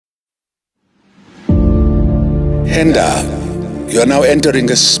And you are now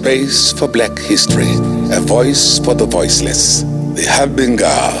entering a space for Black history, a voice for the voiceless. The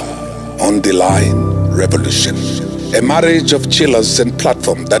Habinga on the Line Revolution, a marriage of chillers and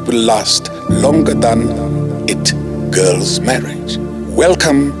platform that will last longer than it girls' marriage.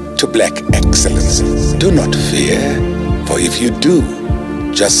 Welcome to Black Excellence. Do not fear, for if you do,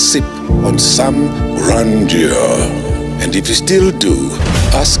 just sip on some grandeur. And if you still do,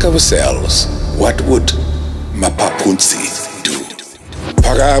 ask ourselves, what would Mapapunzi do?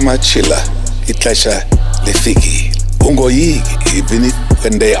 Parama chilla, itlesha lefiki. Ungoyigi, even if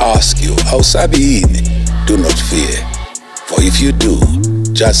when they ask you, how sabiini, do not fear. For if you do,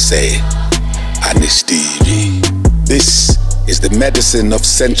 just say, Anistivi. This is the medicine of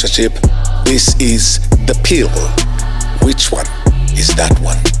censorship. This is the pill. Which one is that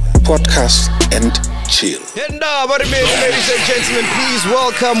one? Podcast and chill. And ladies and gentlemen, please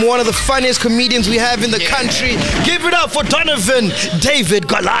welcome one of the funniest comedians we have in the country. Give it up for Donavan, David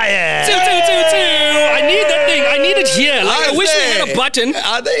Goliath. I need that thing. I need it here. Like, I wish we had a button.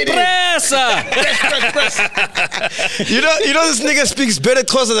 Press. You know this nigga speaks better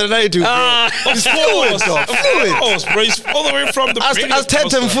Xhosa than I do, bro. He's fluent, bro. He's all the way from the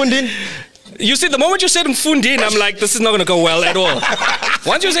Mthatha Mfundin. You see, the moment you said Mfundin, I'm like, this is not going to go well at all.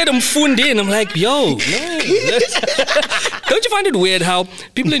 Once you said Mfundin, I'm like, yo, no. Don't you find it weird how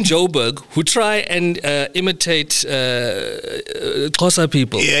people in Joburg who try and imitate Xhosa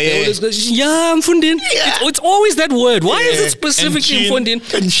people, they always go, yeah, Mfundin. Yeah. It's always that word. Why is it specifically Mfundin?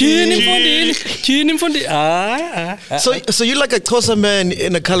 Mfundin. So you're like a Xhosa man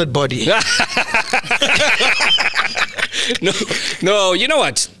in a colored body. No, you know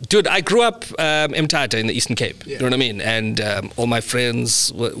what? Dude, I grew up Mthatha in the Eastern Cape. You know what I mean? And all my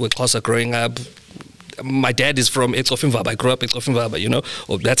friends were Xhosa growing up. My dad is from Mthatha. I grew up in Mthatha, you know?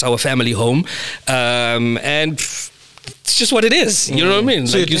 That's our family home. And it's just what it is. You know what I mean?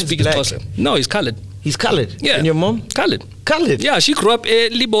 So like you speak Xhosa. No, he's colored. He's colored? Yeah. And your mom? Colored. Colored? Yeah, she grew up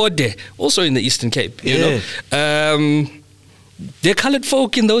in Libode, also in the Eastern Cape, you know? They're colored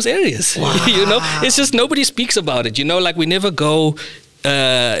folk in those areas. Wow. You know, it's just nobody speaks about it. You know, like we never go,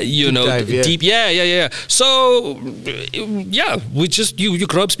 deep. Yeah. So, we just you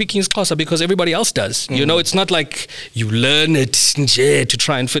grow up speaking Xhosa because everybody else does. You know, it's not like you learn it to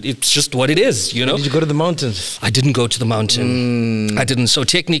try and fit. It's just what it is. You know. Did you go to the mountains? I didn't go to the mountain. I didn't. So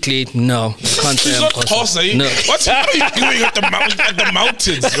technically, no. Can't say I'm Xhosa. No. What are you doing at the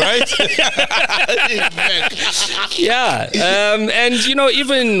mountains, right? Yeah. And you know,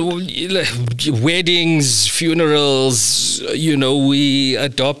 even weddings, funerals, you know, we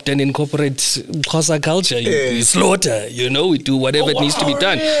adopt and incorporate Xhosa culture. We slaughter, you know, we do whatever needs to be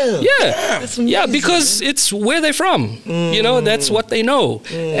done. Yeah, because it's where they're from. You know, that's what they know.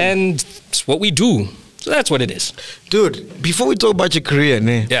 And it's what we do. So that's what it is. Dude, before we talk about your career,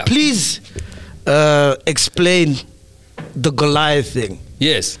 please explain the Goliath thing.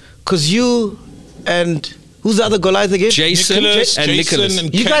 Yes. Because you and... Who's the other Goliath again? Jason and Nicholas.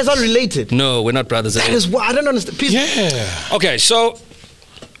 You guys are related? No, we're not brothers. That is why I don't understand. Please. Yeah. Okay, so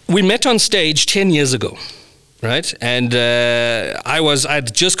we met on stage 10 years ago, right? And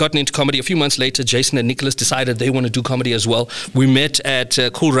I'd just gotten into comedy. A few months later, Jason and Nicholas decided they want to do comedy as well. We met at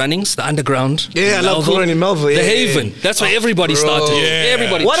Cool Runnings, the underground. Yeah, I love Cool Running in Melville. The Haven. That's where everybody started. Yeah.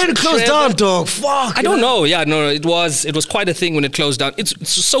 Everybody. Why did it close down, dog? Fuck. I don't know. Yeah, no, it was quite a thing when it closed down. It's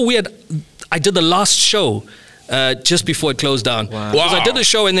so weird. I did the last show just before it closed down. Wow. Because I did the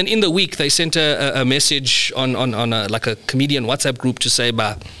show and then in the week they sent a message on like a comedian WhatsApp group to say,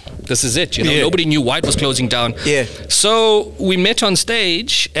 this is it. You know, nobody knew why it was closing down. Yeah. So we met on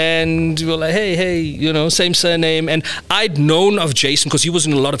stage and we were like, hey, you know, same surname. And I'd known of Jason because he was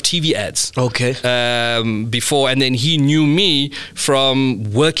in a lot of TV ads. Okay. Before, and then he knew me from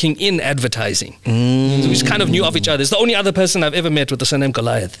working in advertising. So we just kind of knew of each other. It's the only other person I've ever met with the surname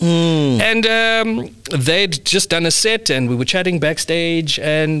Goliath. And they'd just done a set and we were chatting backstage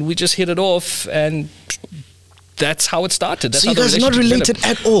and we just hit it off and that's how it started. That's so you guys are not related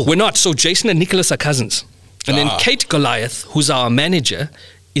at all? We're not. So Jason and Nicholas are cousins. And then Kate Goliath, who's our manager,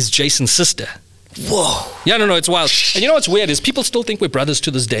 is Jason's sister. Whoa. Yeah, no, it's wild. And you know what's weird is people still think we're brothers to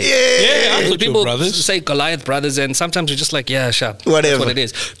this day. Yeah. So people brothers. say Goliath brothers and sometimes we're just like, yeah, sure. Whatever. That's what it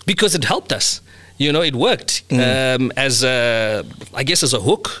is. Because it helped us. You know, it worked as a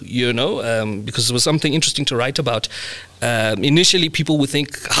hook, you know, because it was something interesting to write about. initially people would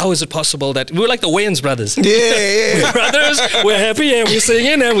think, how is it possible that we were like the Wayans brothers? Yeah. We're brothers, we're happy and we're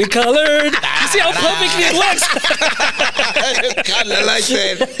singing and we're colored. You see how perfectly it works? Kind of like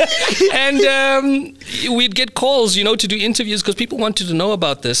that. And we'd get calls, you know, to do interviews because people wanted to know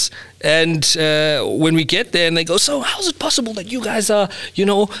about this. And when we get there and they go, so how is it possible that you guys are, you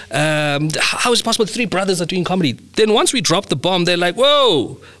know, how is it possible that three brothers are doing comedy? Then once we drop the bomb, they're like,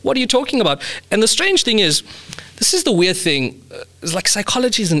 whoa, what are you talking about? And the strange thing is, this is the weird thing. It's like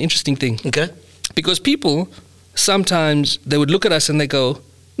psychology is an interesting thing. Okay. Because people, sometimes they would look at us and they go,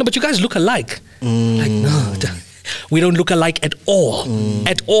 no, but you guys look alike. Like, no, we don't look alike at all.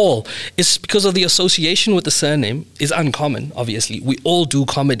 At all. It's because of the association with the surname is uncommon, obviously. We all do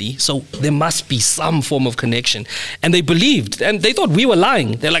comedy, so there must be some form of connection. And they believed, and they thought we were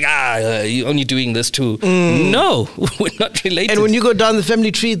lying. They're like, you're only doing this too. No, we're not related. And when you go down the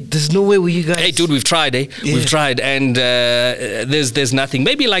family tree, there's no way where you guys... Hey, dude, we've tried, eh? Yeah. We've tried, and there's nothing.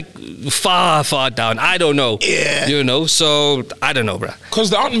 Maybe like far down. I don't know. Yeah. You know, so I don't know, bruh.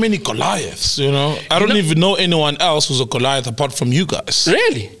 Because there aren't many Goliaths, you know. I don't even know anyone else who's a Goliath apart from you guys.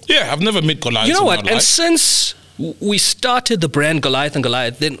 Really? Yeah, I've never met Goliaths. You know in what? my And life. since we started the brand Goliath and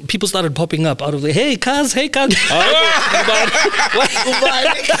Goliath, then people started popping up out of the, hey, cuz.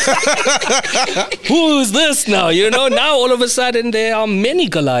 Who's this now? You know, now all of a sudden there are many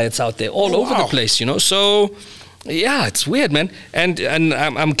Goliaths out there all over the place, you know. So, yeah, it's weird, man. And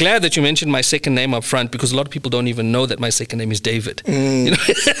I'm glad that you mentioned my second name up front because a lot of people don't even know that my second name is David. You know?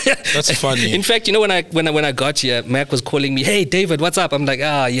 That's funny. In fact, you know, when I got here, Mac was calling me, hey, David, what's up? I'm like,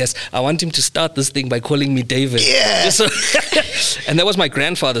 yes, I want him to start this thing by calling me David. Yeah. So, and that was my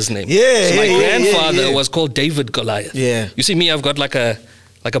grandfather's name. Yeah, so my yeah, grandfather yeah. was called David Goliath. Yeah. You see me, I've got like a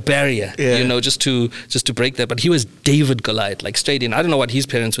barrier, you know, just to break that. But he was David Goliath, like straight in. I don't know what his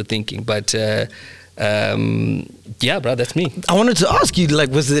parents were thinking, but yeah, bro, that's me. I wanted to ask you, like,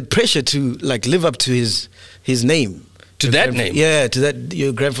 was there pressure to like live up to his name? To that name? Yeah, to that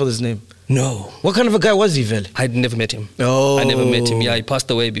your grandfather's name. No. What kind of a guy was he, Vele? I'd never met him. Oh. I never met him. Yeah, he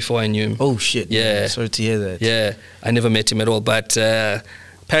passed away before I knew him. Oh shit. Yeah. Sorry to hear that. Yeah, I never met him at all. But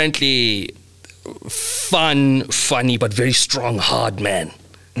apparently, funny, but very strong, hard man.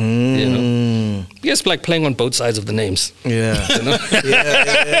 You know, yes, like playing on both sides of the names. Yeah. You know?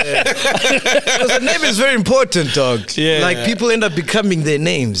 Yeah. Because the name is very important, dog. Yeah. Like people end up becoming their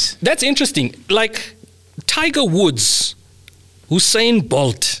names. That's interesting. Like Tiger Woods, Usain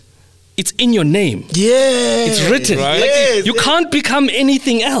Bolt. It's in your name. Yeah. It's written. Right. Like, Yes, you can't become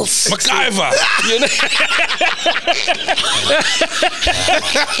anything else. MacGyver. You know?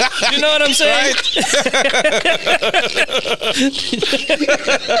 You know what I'm saying?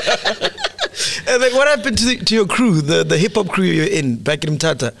 And like, what happened to your crew, the hip hop crew you're in back in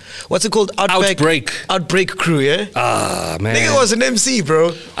Mthatha? What's it called? Outbreak crew, yeah? Ah, man. Nigga was an MC,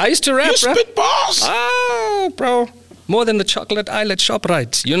 bro. I used to rap, You bro. spit bars. Oh, bro. More than the chocolate islet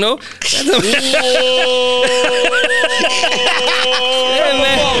ShopRite, you know? Yeah,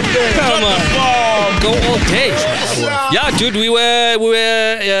 man. Come on. Go all day. Yeah, dude, we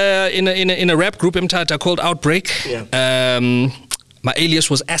were in a rap group in Mthatha called Outbreak. Yeah. My alias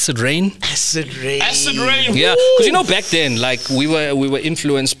was Acid Rain. Acid Rain. Acid rain. Yeah, because you know back then, like we were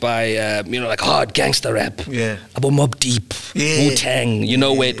influenced by you know, like hard gangster rap. Yeah. About Mob Deep, Yeah. Wu-Tang. You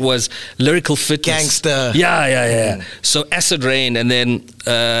know, where it was lyrical fitness. Gangster. Yeah. So Acid Rain, and then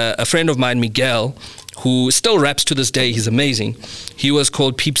a friend of mine, Miguel, who still raps to this day. He's amazing. He was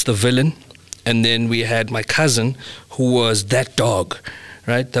called Peeps the Villain, and then we had my cousin, who was That Dog.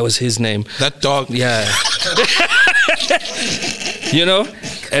 Right, that was his name. That dog. Yeah. You know,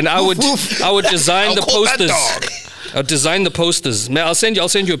 and I would design I'll the call that posters. dog. I'll design the posters. Man, I'll send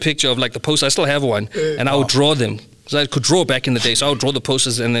you a picture of like the poster. I still have one, and I would draw them. So I could draw back in the day. So I would draw the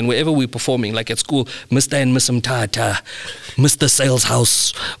posters, and then wherever we're performing, like at school, Mr. and Miss Mthatha, Mr. Sales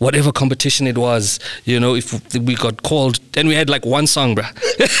House, whatever competition it was, you know, if we got called, and we had like one song, bruh.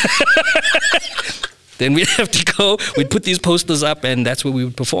 Then we'd have to go, we'd put these posters up, and that's where we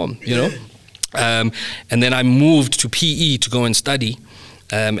would perform, you know? And then I moved to PE to go and study,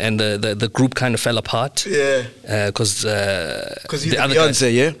 and the group kind of fell apart. Yeah. Because you're the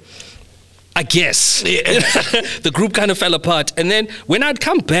Beyonce, yeah? I guess. Yeah. The group kind of fell apart. And then when I'd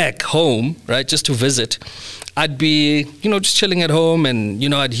come back home, right, just to visit, I'd be, you know, just chilling at home, and, you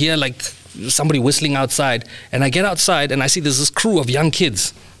know, I'd hear like somebody whistling outside, and I get outside and I see there's this crew of young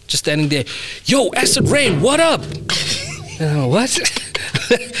kids just standing there. Yo, Acid Rain, what up? What?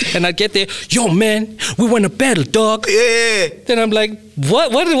 And I'd get there, yo man, we want to battle, dog. Yeah. Then I'm like,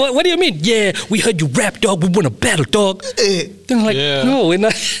 what do you mean? Yeah, we heard you rap, dog, we want to battle, dog. Then Then I'm like, no, we're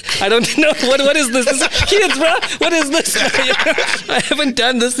not. I don't know. What is this? This is kids, bro. What is this? I haven't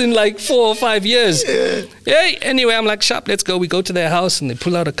done this in like 4 or 5 years. Yeah. Anyway, I'm like, sharp, let's go. We go to their house and they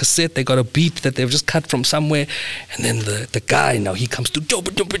pull out a cassette. They got a beat that they've just cut from somewhere. And then the guy, now he comes to,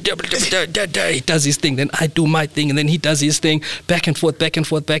 he does his thing. Then I do my thing. And then he does his thing. Back and forth, back and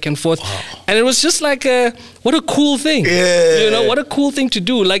forth, back and forth. Wow. And it was just like, what a cool thing. Yeah. You know, what a cool thing to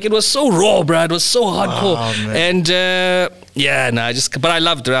do. Like, it was so raw, bro. It was so hardcore. Wow, and but I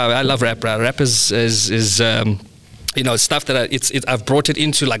loved rap. I love rap, bro. Rap is you know, stuff that I've brought it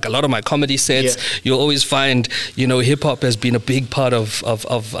into like a lot of my comedy sets. Yeah. You'll always find, you know, hip hop has been a big part of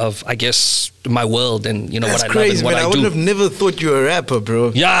I guess my world, and you know that's what crazy, I love and what man. I I do. would have never thought you were a rapper,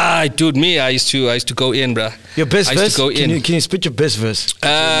 bro. Yeah, dude, I used to go in, bro. Your best verse? Can you spit your best verse?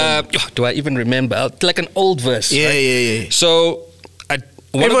 Do I even remember? Like an old verse. Yeah, right? yeah. So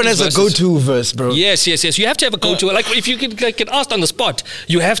everyone has a go-to verse, bro. Yes. You have to have a go-to. Like if you get asked on the spot,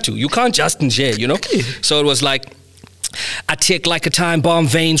 you have to. You can't just share, you know. So it was like, I tick like a time bomb,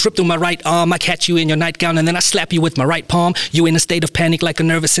 veins rip through my right arm. I catch you in your nightgown and then I slap you with my right palm. You in a state of panic like a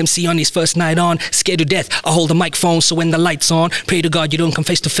nervous MC on his first night on. Scared to death, I hold the microphone so when the light's on, pray to God you don't come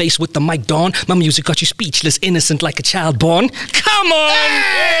face to face with the mic dawn. My music got you speechless, innocent like a child born. Come on!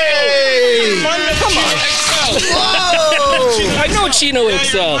 Hey! Come on! Whoa! I know Chino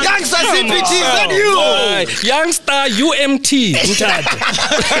Excel. Youngster CPT, is that you? Youngster UMT.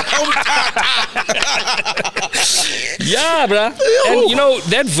 Yeah, bruh. And you know,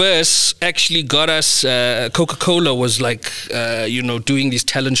 that verse actually got us, Coca-Cola was like, you know, doing these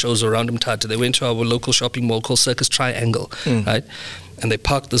talent shows around Mthatha. They went to our local shopping mall called Circus Triangle, right? And they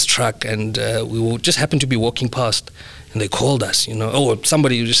parked this truck and we just happened to be walking past. And they called us, you know. Oh,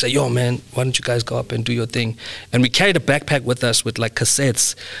 somebody would just say, yo, man, why don't you guys go up and do your thing? And we carried a backpack with us with like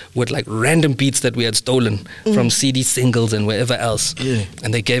cassettes, with like random beats that we had stolen from CD singles and wherever else. Yeah.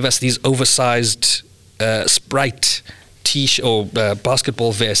 And they gave us these oversized Sprite t-shirt or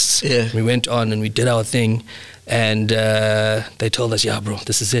basketball vests. Yeah. We went on and we did our thing. And they told us, yeah, bro,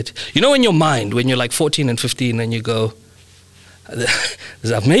 this is it. You know, in your mind, when you're like 14 and 15 and you go,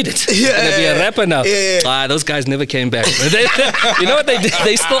 I've made it. Yeah, I'm gonna be a rapper now. Yeah. Those guys never came back. You know what they did?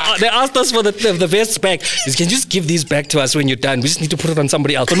 They asked us for the vests back. Can you just give these back to us when you're done? We just need to put it on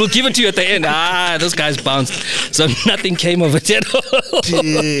somebody else, but we'll give it to you at the end. Those guys bounced. So nothing came of it at all.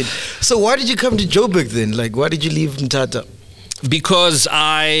 Dude. So why did you come to Joburg then? Like, why did you leave Mthatha? Because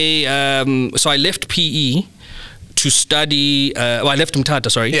I left PE to study. I left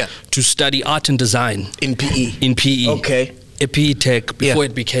Mthatha, to study art and design in PE. In PE. Okay. PE Tech before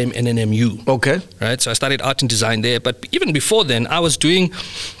it became NNMU. Okay. Right, so I studied art and design there, but even before then, I was doing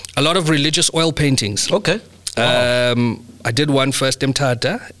a lot of religious oil paintings. Okay. Wow. I did one first in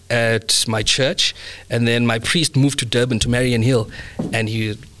Mthatha at my church, and then my priest moved to Durban to Marion Hill, and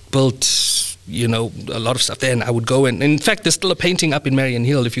he built, you know, a lot of stuff there, and I would go in fact, there's still a painting up in Marion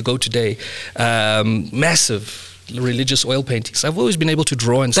Hill if you go today, massive religious oil paintings. I've always been able to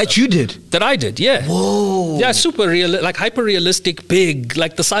draw and stuff. That you did? That I did, yeah. Whoa. Yeah, super real, like hyper realistic, big,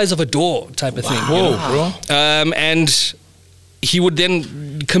 like the size of a door type of thing. Whoa, bro. And he would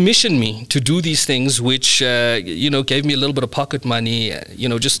then commission me to do these things, which, you know, gave me a little bit of pocket money, you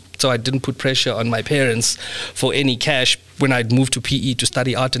know, just so I didn't put pressure on my parents for any cash when I'd moved to PE to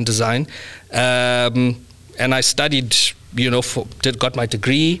study art and design. And I studied, you know, got my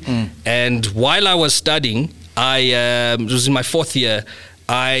degree. And while I was studying, it was in my 4th year,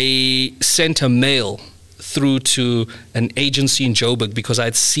 I sent a mail through to an agency in Joburg because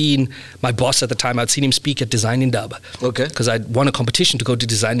I'd seen my boss at the time, I'd seen him speak at Design Indaba. Okay. Because I'd won a competition to go to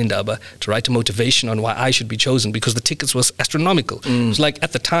Design Indaba to write a motivation on why I should be chosen because the tickets was astronomical. It was like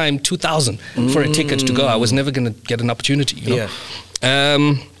at the time 2,000 for a ticket to go. I was never going to get an opportunity, you know.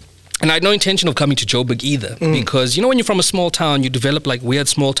 Yeah. And I had no intention of coming to Joburg either because, you know, when you're from a small town, you develop like weird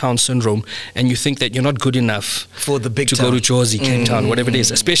small town syndrome and you think that you're not good enough for the big to town. go to Jersey, Cape Town, whatever it is,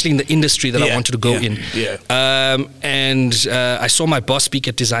 especially in the industry that I wanted to go in. Yeah. And I saw my boss speak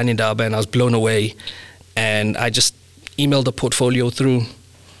at Design Indaba and I was blown away. And I just emailed the portfolio through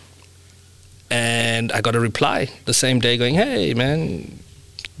and I got a reply the same day going, hey, man,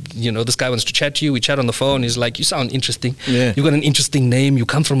 you know, this guy wants to chat to you. We chat on the phone. He's like, you sound interesting. Yeah. You've got an interesting name. You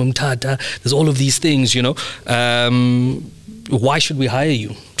come from Mthatha. There's all of these things, you know. Why should we hire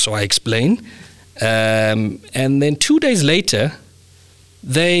you? So I explain. And then 2 days later,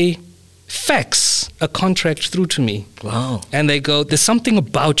 they fax a contract through to me. Wow. And they go, there's something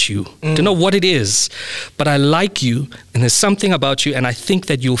about you. Don't know what it is, but I like you. And there's something about you. And I think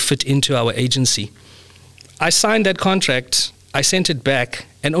that you'll fit into our agency. I signed that contract. I sent it back,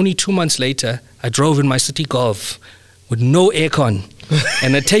 and only 2 months later, I drove in my City Golf with no aircon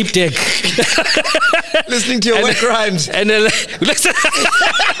and a tape deck. Listening to your wet rhymes. And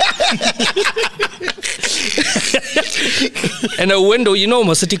and a window,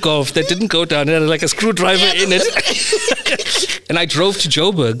 City Golf that didn't go down. It had like a screwdriver in it. And I drove to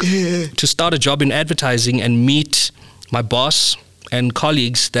Joburg to start a job in advertising and meet my boss and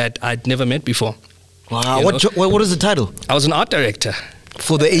colleagues that I'd never met before. Wow. What is the title? I was an art director.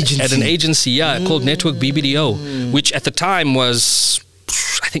 For the agency? At an agency, called Network BBDO, which at the time was,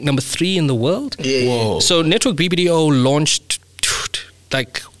 I think, number 3 in the world. Yeah. Whoa. So Network BBDO launched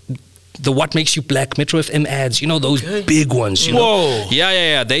like the What Makes You Black Metro FM ads, those big ones, Whoa.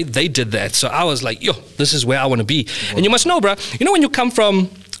 Yeah. They did that. So I was like, this is where I want to be. And you must know, bro, when you come from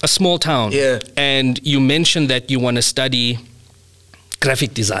a small town and you mention that you want to study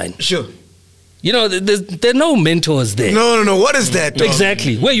graphic design. Sure. There are no mentors there. No. What is that? Dog?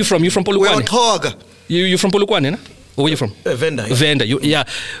 Exactly. Where are you from? You're from Polokwane? We're Toga. You're from Polokwane, no? Or where are you from? Venda. Yeah. Venda.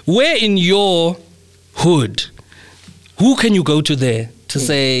 Where in your hood, who can you go to there to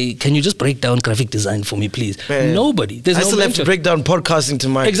say, can you just break down graphic design for me, please? Man. Nobody. There's I no still have to mentor. break down podcasting to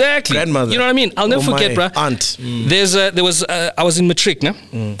my grandmother. You know what I mean? I'll never forget, bruh. Aunt. I was in matric, no?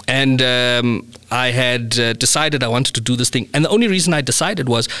 And I had decided I wanted to do this thing. And the only reason I decided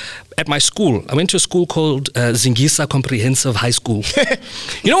was at my school. I went to a school called Zingisa Comprehensive High School.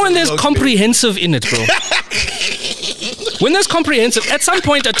 When there's comprehensive in it, bro. When there's comprehensive, at some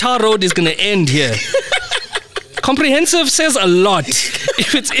point a tar road is going to end here. Comprehensive says a lot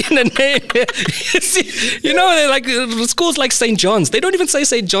if it's in a name. They're like schools like St. John's. They don't even say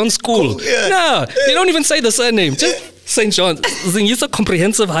St. John's School. Cool, yeah. No, they don't even say the surname. Just St. John's. Zingisa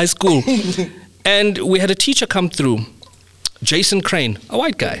Comprehensive High School. And we had a teacher come through, Jason Crane, a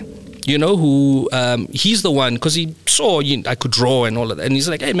white guy, who he's the one, because he saw I could draw and all of that. And he's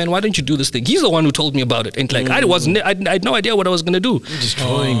like, hey, man, why don't you do this thing? He's the one who told me about it. And I had no idea what I was going to do. You're just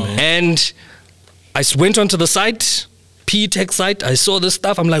drawing, man. And I went onto the site, PE Tech site. I saw this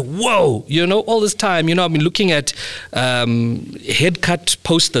stuff. I'm like, whoa, all this time, I've been looking at head cut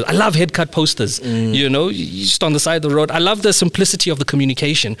posters. I love head cut posters, just on the side of the road. I love the simplicity of the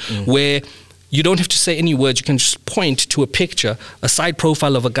communication where you don't have to say any words. You can just point to a picture, a side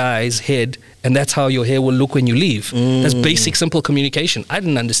profile of a guy's head, and that's how your hair will look when you leave. That's basic, simple communication. I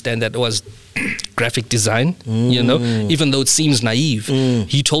didn't understand that it was graphic design, even though it seems naive.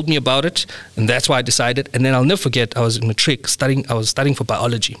 He told me about it, and that's why I decided. And then I'll never forget, I was in matric studying. I was studying for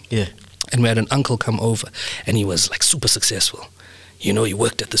biology. Yeah. And we had an uncle come over, and he was like super successful. He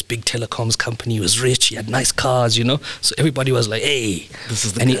worked at this big telecoms company. He was rich. He had nice cars, So everybody was like, hey. This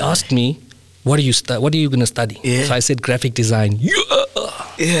is the and guy. he asked me, what are you going to study? Yeah. So I said graphic design.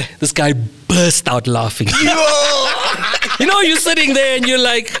 Yeah. This guy burst out laughing. You're sitting there and you're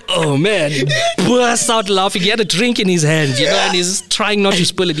like, oh man, he bursts out laughing. He had a drink in his hand, and he's trying not to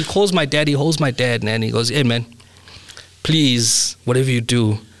spill it. He calls my dad, he holds my dad, and he goes, hey man, please, whatever you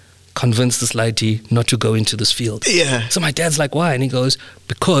do, convince this lady not to go into this field. Yeah. So my dad's like, why? And he goes,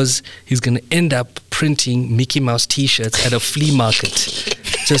 because he's going to end up printing Mickey Mouse t-shirts at a flea market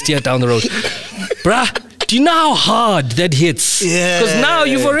just here down the road. Bruh, do you know how hard that hits? Yeah. Because now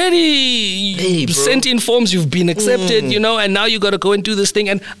you've already sent in forms, you've been accepted, and now you got to go and do this thing.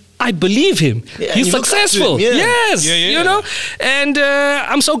 And I believe him. Yeah, He's you look up to successful. him, yeah. Yes. Yeah. And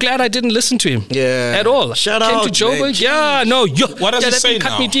I'm so glad I didn't listen to him. Yeah. At all. Shout Came out, to Joburg. man. Yeah, no. What does he that say thing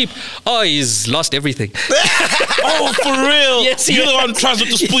cut now? me deep. Oh, he's lost everything. Oh, for real? Yes, You're the yeah. one trying not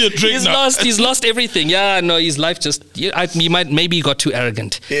to spill your drink He's lost everything. Yeah, no, his life just, maybe he got too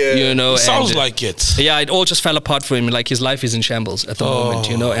arrogant. Yeah. Sounds like it. Yeah, it all just fell apart for him. Like his life is in shambles at the moment,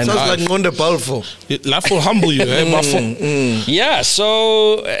 And Sounds like Ngonda powerful. Life will humble you, Bafo? yeah,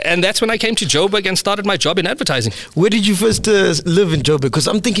 so, and that's when I came to Joburg and started my job in advertising. Where did you first live in Joburg? Because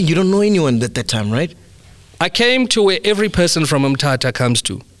I'm thinking you don't know anyone at that time, right? I came to where every person from Mthatha comes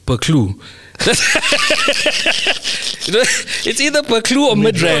to, Baklu. It's either Baklu or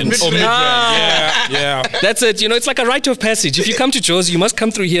Midrand. Yeah. That's it. It's like a rite of passage. If you come to Jozi, you must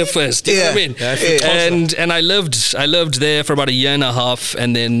come through here first. You know what I mean? Yeah, And I lived there for about a year and a half,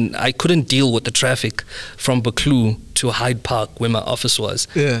 and then I couldn't deal with the traffic from Baklu to Hyde Park, where my office was.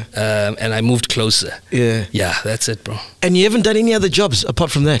 Yeah. And I moved closer. Yeah. Yeah, that's it, bro. And you haven't done any other jobs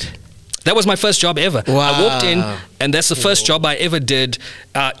apart from that? That was my first job ever. Wow. I walked in, and that's the first job I ever did.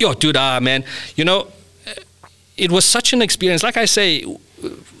 Man, it was such an experience. Like I say,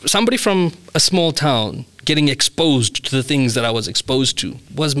 somebody from a small town getting exposed to the things that I was exposed to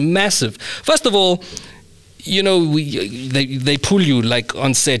was massive. First of all, you know, they pull you like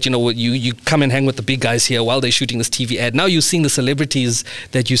on set, you know, you come and hang with the big guys here while they're shooting this TV ad. Now you're seeing the celebrities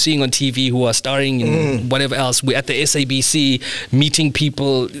that you're seeing on TV who are starring in whatever else. We're at the SABC meeting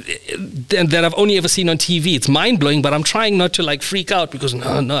people that I've only ever seen on TV. It's mind-blowing, but I'm trying not to like freak out because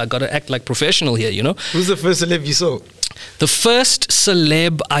no, I got to act like professional here, you know. Who's the first celeb you saw? The first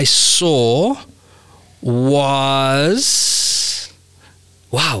celeb I saw was...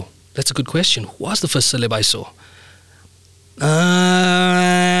 Wow, that's a good question. Who was the first celeb I saw?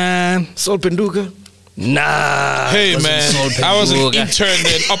 Sol Penduka? Nah. Hey man, I was an intern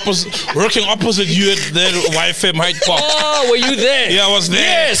then, working opposite you at the YFM Hyde Park. Oh, were you there? Yeah, I was there.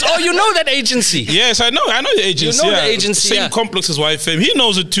 Yes. Oh, you know that agency. Yes, I know the agency. You know the agency. Same complex as YFM. He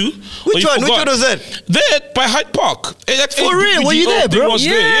knows it too. Which one? Which one was that? There by Hyde Park. For real? Were you there, bro?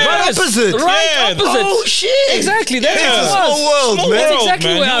 Yeah. Right opposite. Right opposite. Oh shit! Exactly. That's It's a what it small was. world, Small man. That's world, exactly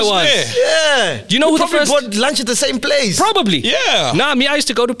man. where I He was. there. Yeah. Do you know who the probably first? bought lunch at the same place? Probably. Yeah. Nah, me, I used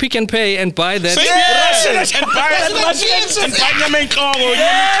to go to Pick and Pay and buy that. Same Yeah. and buy Nyamenkomo,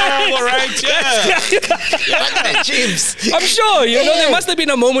 right? Yeah. Chips. I'm sure, you know, there must have been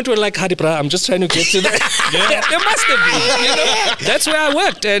a moment where like, Hadibra, I'm just trying to get to that. There must have been, you know. That's where I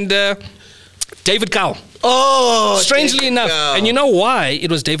worked. And David Cow. Oh, Strangely enough. And you know why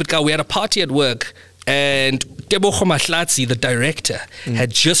it was David Cow? We had a party at work and Tebogo Mahlatsi, the director,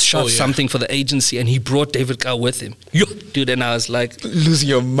 had just shot something for the agency and he brought David Cow with him. Yo, dude, and I was like... losing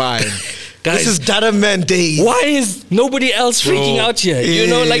your mind. Guys, this is Dada Man days. why is nobody else freaking out here? You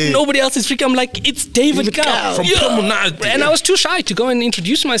know, like nobody else is freaking. I'm like, it's David Cow from Promenade. And I was too shy to go and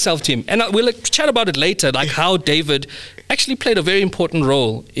introduce myself to him. And we'll like, chat about it later, like how David actually played a very important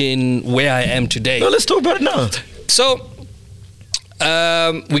role in where I am today. No, let's talk about it now. So,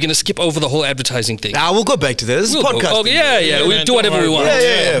 we're going to skip over the whole advertising thing. We'll go back to this. This is We'll go- podcast. Oh, yeah. We'll do whatever we want.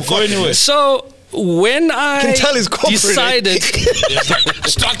 Yeah. Go anyway. So, when I Can tell he's corporate, eh? decided...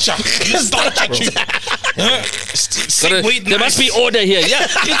 Structure. There must be order here. Yeah,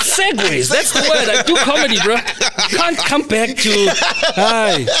 it's segues. That's the word. I do comedy, bro. Can't come back to...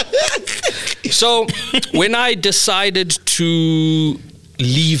 Hi. So, when I decided to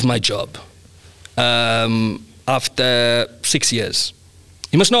leave my job after 6 years,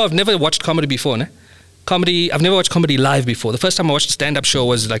 you must know I've never watched comedy before, ne? I've never watched comedy live before. The first time I watched a stand-up show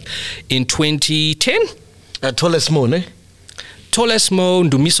was like in 2010. Tolesmo, ne? Tolesmo,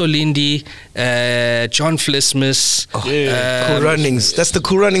 Ndumiso Lindi, John Flismus. Cool Runnings. That's the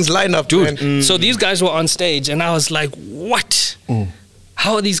Cool Runnings lineup, Dude, man. so these guys were on stage and I was like, what?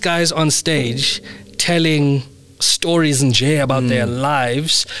 How are these guys on stage telling stories and jay about their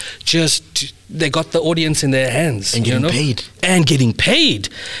lives? Just, they got the audience in their hands. And getting paid. And getting paid.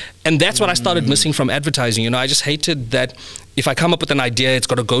 And that's what I started missing from advertising. You know, I just hated that if I come up with an idea, it's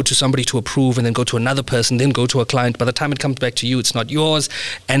got to go to somebody to approve and then go to another person, then go to a client. By the time it comes back to you, it's not yours.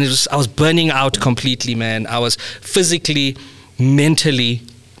 And I was burning out completely, man. I was physically, mentally,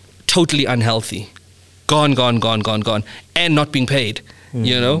 totally unhealthy. Gone. And not being paid,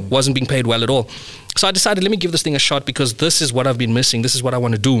 you know, wasn't being paid well at all. So I decided, let me give this thing a shot because this is what I've been missing. This is what I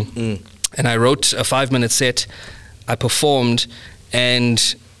want to do. And I wrote a 5-minute set. I performed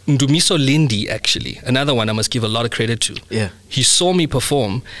and... Ndumiso Lindi, actually, another one I must give a lot of credit to. Yeah. He saw me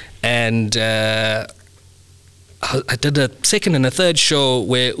perform and I did a second and a third show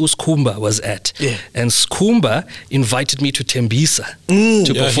where Uskumba was at. Yeah. And Skumba invited me to Tembisa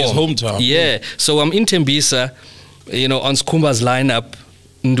to perform. His hometown. Yeah. So I'm in Tembisa, you know, on Skumba's lineup.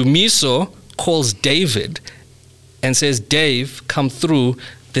 Ndumiso calls David and says, Dave, come through.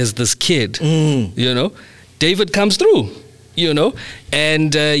 There's this kid, you know. David comes through. You know,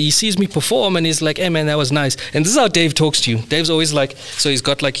 and he sees me perform and he's like, hey man, that was nice. And this is how Dave talks to you. Dave's always like, so he's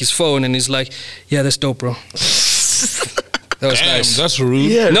got like his phone and he's like, yeah, that's dope, bro. That was Damn, nice. that's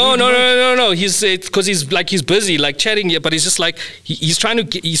rude. Yeah, No. He's because he's busy, like chatting here, but he's just like he's trying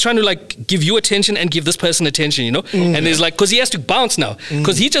to like give you attention and give this person attention, you know. And he's like, because he has to bounce now,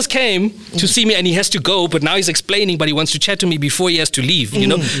 because he just came to see me and he has to go, but now he's explaining, but he wants to chat to me before he has to leave, you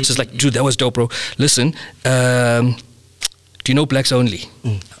know. So it's like, dude, that was dope, bro. Listen, do you know Blacks Only?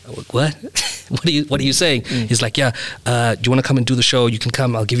 What? What are you saying? He's like, yeah, do you want to come and do the show? You can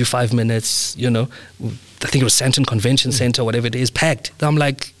come, I'll give you 5 minutes, you know. I think it was Santon Convention Center, whatever it is, packed. I'm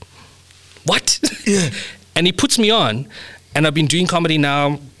like, what? Yeah. And he puts me on, and I've been doing comedy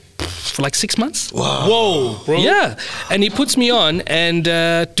now for like 6 months. Wow. Whoa, bro. Yeah. And he puts me on, and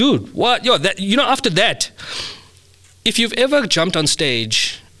dude, what? Yo, that, you know, after that, if you've ever jumped on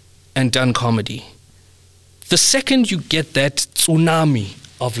stage and done comedy, the second you get that tsunami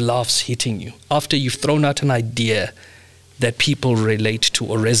of laughs hitting you, after you've thrown out an idea that people relate to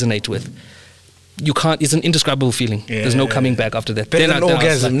or resonate with, you can't. It's an indescribable feeling. There's no coming back after that. Better than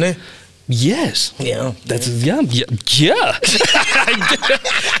orgasm, ne? Yes. Yeah. That's yeah.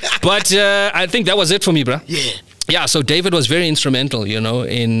 But I think that was it for me, bruh. Yeah. Yeah, so David was very instrumental,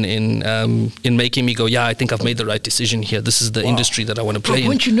 in making me go, yeah, I think I've made the right decision here. This is the industry that I want to play in.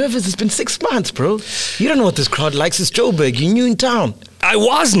 Weren't you nervous? It's been 6 months, bro. You don't know what this crowd likes. It's Joburg. You're new in town. I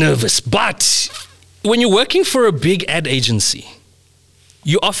was nervous, but when you're working for a big ad agency,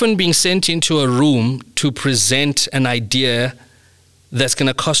 you're often being sent into a room to present an idea that's going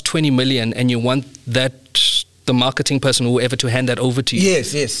to cost 20 million, and you want the marketing person, whoever, to hand that over to you.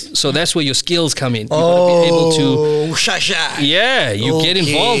 Yes. So that's where your skills come in. You've got to be able to... Yeah, you get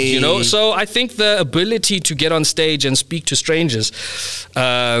involved, So I think the ability to get on stage and speak to strangers,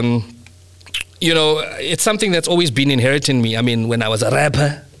 it's something that's always been inherent in me. I mean, when I was a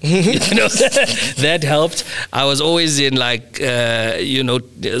rapper, that helped. I was always in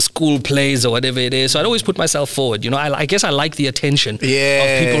school plays or whatever it is. So I'd always put myself forward. I guess I like the attention of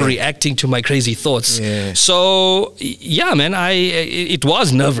people reacting to my crazy thoughts. Yeah. So yeah, man, it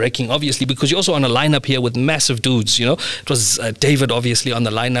was nerve-wracking, obviously, because you're also on a lineup here with massive dudes. It was David obviously on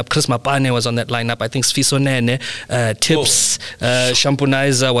the lineup. Chris Mapane was on that lineup. I think Sfiso Nene, Tips,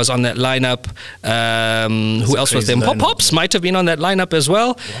 Shampunaiza was on that lineup. Who else was there? Pops might have been on that lineup as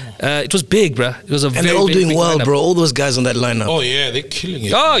well. It was big, bruh. It was a very big lineup. And they're all doing well, bro. All those guys on that lineup. Oh, yeah, they're killing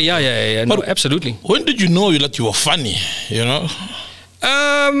it. Oh, yeah. No, absolutely. When did you know that you were funny,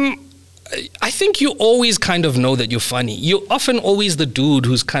 I think you always kind of know that you're funny. You're often always the dude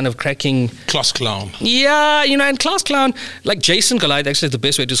who's kind of cracking... Class clown. Yeah, and class clown, like Jason Goliath, actually is the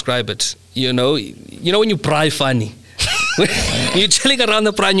best way to describe it. When you pry funny. You're chilling around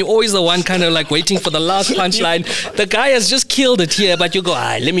the prime, you're always the one kind of like waiting for the last punchline. The guy has just killed it here, but you go,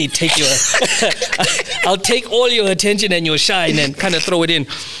 let me take your... I'll take all your attention and your shine and kind of throw it in.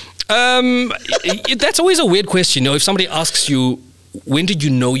 That's always a weird question, if somebody asks you, when did you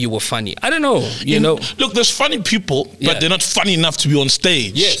know you were funny? I don't know, Look, there's funny people, but they're not funny enough to be on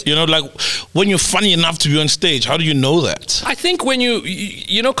stage. Yes. When you're funny enough to be on stage, how do you know that? I think when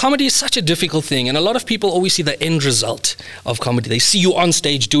comedy is such a difficult thing, and a lot of people always see the end result of comedy. They see you on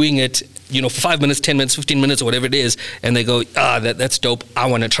stage doing it, for 5 minutes, 10 minutes, 15 minutes, or whatever it is, and they go, that's dope, I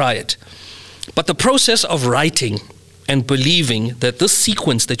want to try it. But the process of writing and believing that this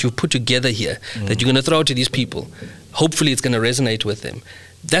sequence that you've put together here, that you're going to throw to these people, hopefully it's going to resonate with them.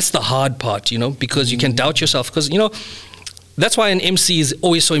 That's the hard part, because you can doubt yourself. Because, that's why an MC is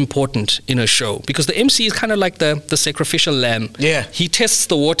always so important in a show. Because the MC is kind of like the sacrificial lamb. Yeah. He tests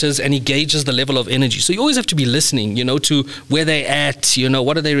the waters and he gauges the level of energy. So you always have to be listening, to where they're at,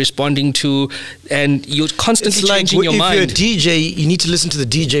 what are they responding to. And you're constantly changing your mind. If you're a DJ, you need to listen to the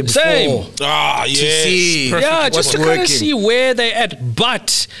DJ before. Same. To see. Yeah, just to kind of see where they're at.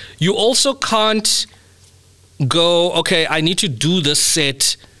 But you also can't go, okay, I need to do this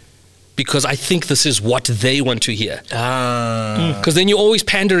set because I think this is what they want to hear. Because then you're always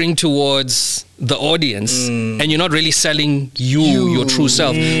pandering towards the audience and you're not really selling your true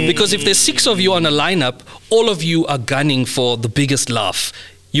self. Because if there's 6 of you on a lineup, all of you are gunning for the biggest laugh.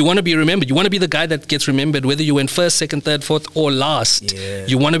 You want to be remembered. You want to be the guy that gets remembered, whether you went first, second, third, fourth, or last. Yeah.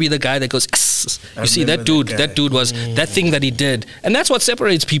 You want to be the guy that goes, yes. You see, that dude was that thing that he did. And that's what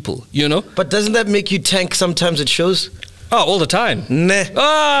separates people, But doesn't that make you tank sometimes at shows? Oh, all the time. Nah.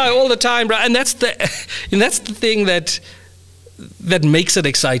 All the time, bro. And that's the thing that makes it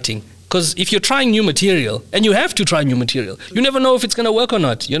exciting. Because if you're trying new material, and you have to try new material, you never know if it's going to work or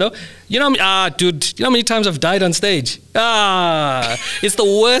not, dude, you know how many times I've died on stage? It's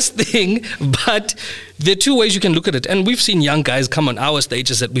the worst thing, but there are 2 ways you can look at it. And we've seen young guys come on our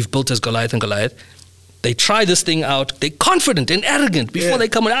stages that we've built as Goliath and Goliath. They try this thing out. They're confident and arrogant before they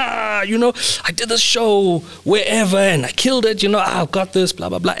come on. I did this show wherever and I killed it. I've got this, blah,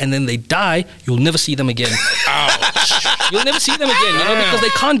 blah, blah. And then they die. You'll never see them again. Ouch. You'll never see them again, because they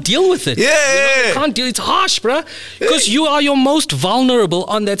can't deal with it. They can't deal. It's harsh, bruh. Because you are your most vulnerable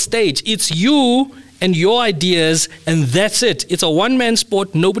on that stage. It's you and your ideas, and that's it. It's a one-man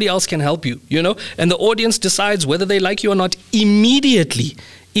sport. Nobody else can help you, And the audience decides whether they like you or not immediately.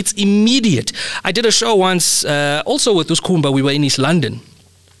 It's immediate. I did a show once, also with Uskumba. We were in East London.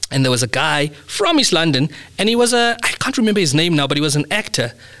 And there was a guy from East London. And he was I can't remember his name now, but he was an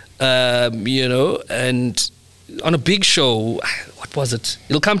actor, and on a big show. What was it?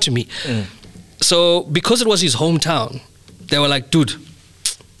 It'll come to me. So because it was his hometown, they were like, dude,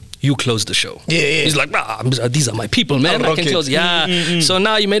 you close the show. Yeah. He's like, these are my people, man. I can close. Yeah. So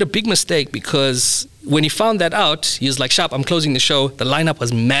now you made a big mistake because when he found that out, he was like, sharp, I'm closing the show. The lineup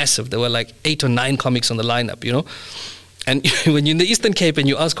was massive. There were like 8 or 9 comics on the lineup, And when you're in the Eastern Cape and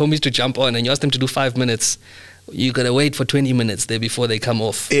you ask homies to jump on and you ask them to do 5 minutes, you got to wait for 20 minutes there before they come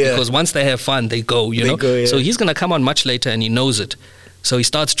off. Yeah. Because once they have fun, they go, you know. Go, yeah. So he's going to come on much later and he knows it. So he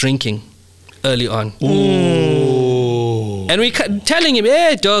starts drinking early on. Ooh. And we telling him,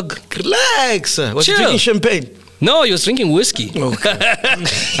 hey, dog. Relax. Was he Chill. drinking champagne? No, he was drinking whiskey.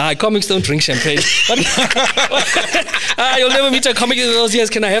 Okay. Comics don't drink champagne. You'll never meet a comic in those years.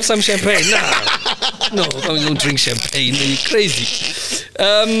 Can I have some champagne? No, comics don't drink champagne. Are you crazy?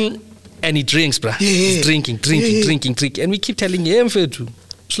 And he drinks, bruh. He's drinking. And we keep telling him to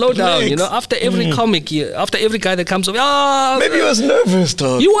slow down, you know. After every comic, after every guy that comes over, maybe he was nervous,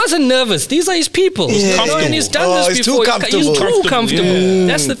 dog. He wasn't nervous. These are his people. Yeah. You know, and he's done this he's before. too comfortable. He's too comfortable. Yeah.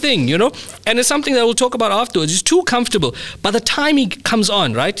 That's the thing, you know. And it's something that we'll talk about afterwards. He's too comfortable. By the time he comes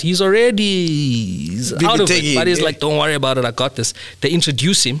on, right, he's already out of it. But he's like, don't worry about it. I got this. They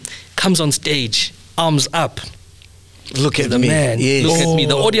introduce him, comes on stage, arms up. Look at the me. man. Yes. Look at me.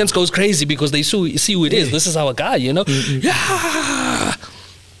 The audience goes crazy because they see who it is. This is our guy, you know. Yeah.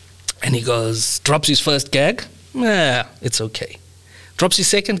 And he drops his first gag. It's okay. Drops his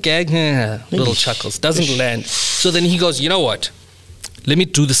second gag. Little chuckles. Doesn't land. So then he goes, you know what? Let me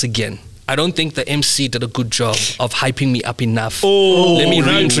do this again. I don't think the MC did a good job of hyping me up enough. Let me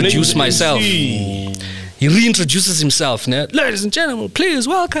reintroduce myself. He reintroduces himself. Ladies and gentlemen, please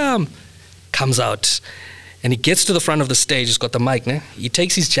welcome. Comes out. And he gets to the front of the stage. He's got the mic. He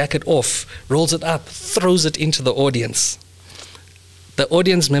takes his jacket off, rolls it up, throws it into the audience. The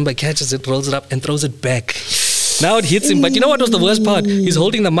audience member catches it, rolls it up, and throws it back. Now it hits him. But you know what was the worst part? He's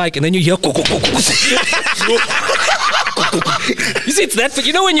holding the mic, and then you hear... You see, it's that, but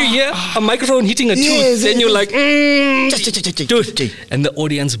you know when you hear a microphone hitting a tooth, then you're like, dude. And the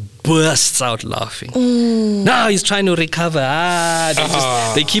audience bursts out laughing. Now he's trying to recover.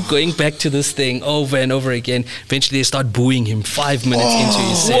 They keep going back to this thing over and over again. Eventually they start booing him 5 minutes into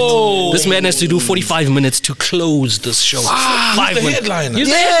his set. This man has to do 45 minutes to close this show. 5 minutes. Headliner. He's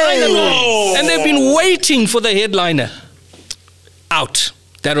the headliner, bro. And they've been waiting for the headliner. Out.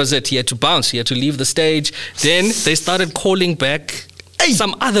 That was it. He had to bounce. He had to leave the stage. Then they started calling back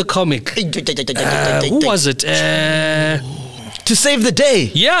some other comic. Who was it? To save the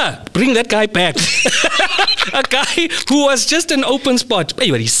day. Yeah, bring that guy back. A guy who was just an open spot.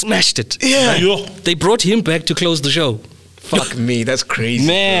 Anyway, he smashed it. Yeah. They brought him back to close the show. Fuck me, that's crazy.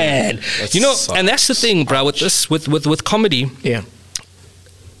 Man. And that's the thing, bro, with this, with comedy. Yeah.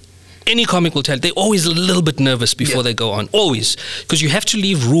 Any comic will tell you, they're always a little bit nervous before they go on. Always. Because you have to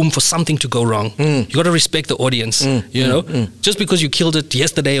leave room for something to go wrong. You got to respect the audience, you know. Just because you killed it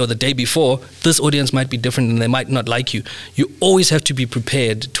yesterday or the day before, this audience might be different and they might not like you. You always have to be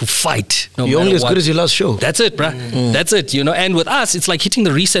prepared to fight. You're only as good as your last show. That's it, bruh. That's it, you know. And with us, it's like hitting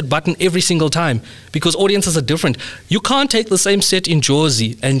the reset button every single time because audiences are different. You can't take the same set in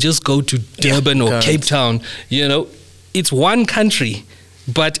Jersey and just go to Durban or Cape Town, you know. It's one country.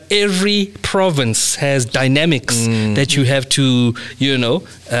 But every province has dynamics that you have to, you know,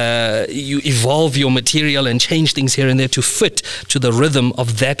 you evolve your material and change things here and there to fit to the rhythm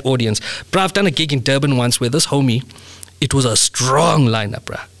of that audience. Bruh, I've done a gig in Durban once where this homie, it was a strong lineup,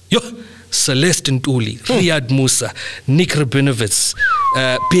 bruh. Yo, Celeste Ntuli, Riyad Musa, Nick Rabinovitz,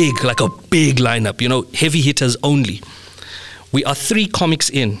 like a big lineup, you know, heavy hitters only. We are 3 comics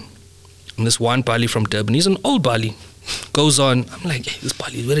in, and this one Bali from Durban, he's an old Bali. Goes on, I'm like, hey, this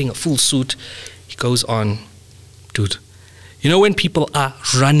Bali is wearing a full suit. He goes on, dude, you know when people are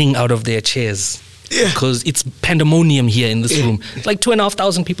running out of their chairs because it's pandemonium here in this room. It's like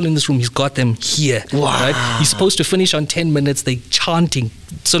 2,500 people in this room. He's got them here. Right? He's supposed to finish on 10 minutes. They chanting.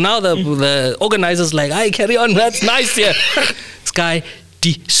 So now the organizer's like, hey, carry on. That's nice here. This guy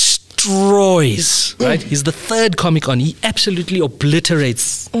destroys. Right? He's the 3rd comic on. He absolutely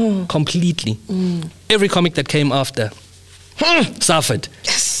obliterates completely. Every comic that came after suffered.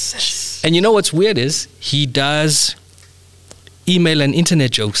 Yes. And you know what's weird is he does email and internet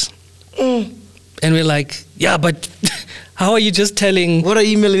jokes. And we're like, yeah, but how are you just telling... What are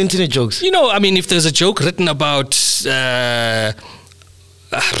email and internet jokes? You know, I mean, if there's a joke written about... I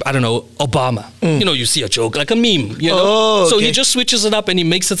don't know, Obama. You know, you see a joke, like a meme, you know? So he just switches it up and he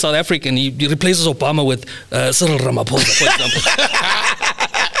makes it South African. He replaces Obama with Cyril Ramaphosa, for example.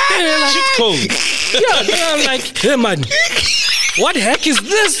 I'm like, hey man, what heck is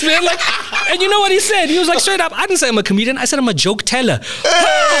this, man? Like, and you know what he said? He was like, straight up, I didn't say I'm a comedian, I said I'm a joke teller.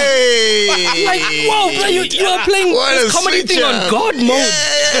 Hey! I'm like, whoa, you are playing this comedy thing on God mode.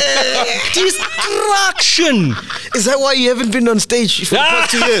 Destruction. Is that why you haven't been on stage for the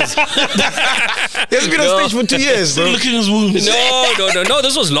past 2 years? He hasn't been on stage for 2 years, bro. Look at his wounds. No,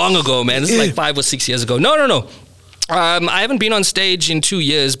 this was long ago, man. This is like 5 or 6 years ago. No. I haven't been on stage in 2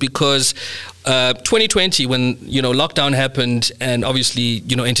 years because 2020, when lockdown happened, and obviously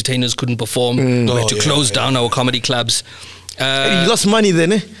entertainers couldn't perform, we had to close down our comedy clubs. You lost money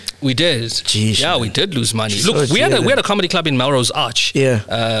then, eh? We did. Jeez, yeah, man. we did lose money. Look, we had a comedy club in Melrose Arch.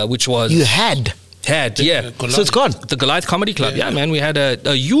 Yeah. Which was You had. yeah. So it's gone. The Goliath Comedy Club. Yeah, man. We had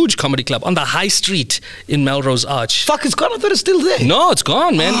a huge comedy club on the high street in Melrose Arch. Fuck, it's gone. I thought it's still there. No, it's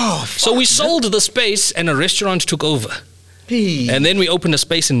gone, man. Oh, so we sold the space and a restaurant took over. Hey. And then we opened a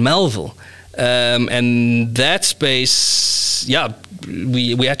space in Melville. And that space,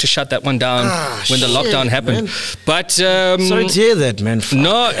 we had to shut that one down when the lockdown happened. Man. But Sorry to hear that, man. Fuck.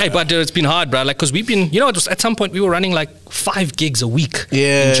 no, hey, but it's been hard, bro. Like, because we've been, it was, at some point we were running like 5 gigs a week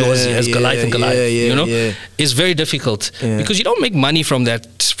in Jersey as Goliath and Goliath. It's very difficult because you don't make money from that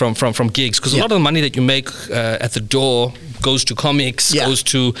from gigs, because a lot of the money that you make at the door goes to comics, goes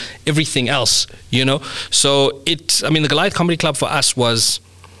to everything else. So the Goliath Comedy Club for us was,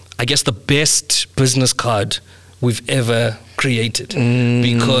 I guess, the best business card we've ever created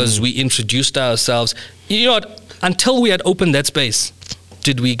because we introduced ourselves. Until we had opened that space,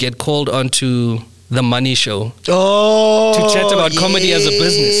 did we get called onto The Money Show to chat about comedy as a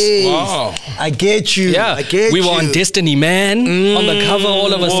business. Wow. I get you. Yeah, I get we you. were on Destiny Man on the cover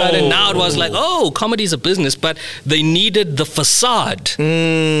all of a sudden. Now it was like, comedy is a business, but they needed the facade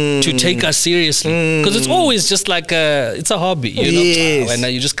to take us seriously, because it's always just like it's a hobby, Yes. and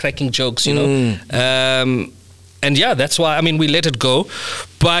you're just cracking jokes, and that's why we let it go.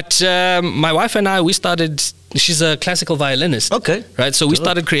 But my wife and I, we started. She's a classical violinist. Okay. Right. So we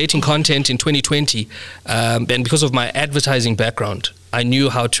started creating content in 2020, and because of my advertising background, I knew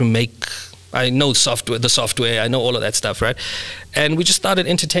how to make. I know the software. I know all of that stuff, right? And we just started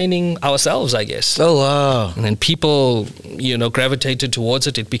entertaining ourselves, I guess. Oh wow! And then people, gravitated towards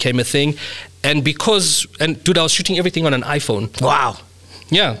it. It became a thing, and dude, I was shooting everything on an iPhone. Wow.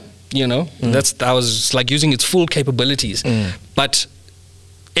 Yeah, I was like using its full capabilities, but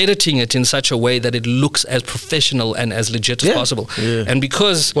editing it in such a way that it looks as professional and as legit as possible. Yeah. And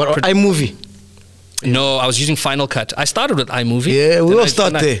because iMovie. No, I was using Final Cut. I started with iMovie. Yeah, we all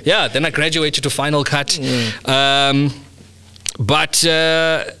start there. Yeah, then I graduated to Final Cut. But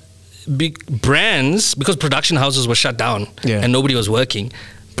big brands, because production houses were shut down and nobody was working,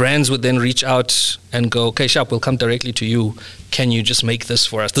 brands would then reach out and go, okay, Sharp, we'll come directly to you. Can you just make this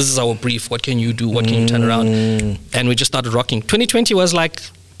for us? This is our brief. What can you do? What can you turn around? And we just started rocking. 2020 was like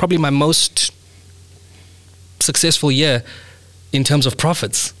probably my most successful year in terms of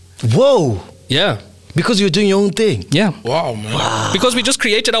profits. Whoa. Yeah. Because you're doing your own thing. Yeah. Wow, man. Wow. Because we just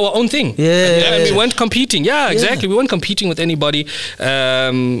created our own thing. Yeah. And we weren't competing. Yeah, exactly. We weren't competing with anybody. We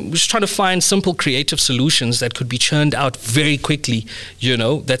were just trying to find simple creative solutions that could be churned out very quickly,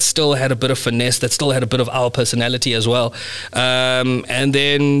 that still had a bit of finesse, that still had a bit of our personality as well. And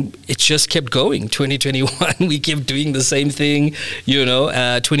then it just kept going. 2021, we kept doing the same thing,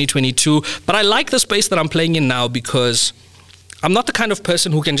 2022. But I like the space that I'm playing in now because I'm not the kind of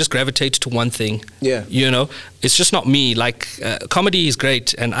person who can just gravitate to one thing. Yeah. It's just not me. Like, comedy is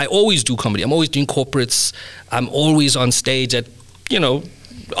great, and I always do comedy. I'm always doing corporates. I'm always on stage at,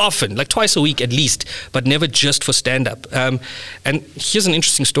 often, like twice a week at least, but never just for stand-up. And here's an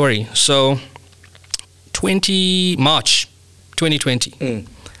interesting story. So, March 2020,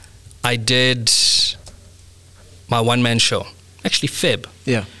 I did my one-man show. Actually, Feb.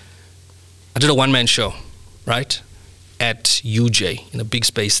 Yeah. I did a one-man show, right? At UJ in a big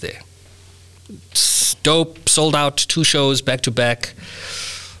space there. It's dope, sold out 2 shows back to back.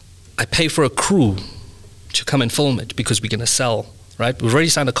 I pay for a crew to come and film it because we're going to sell, right? We've already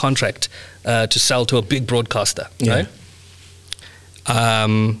signed a contract to sell to a big broadcaster, right?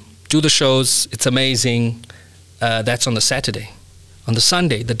 Do the shows, it's amazing. That's on the Saturday. On the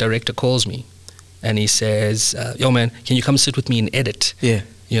Sunday, the director calls me and he says, yo man, can you come sit with me and edit? Yeah.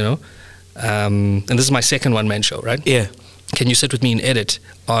 And this is my second one-man show, right? Yeah. Can you sit with me and edit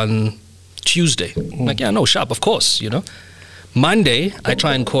on Tuesday? I'm like, yeah, no, sharp, of course, Monday, I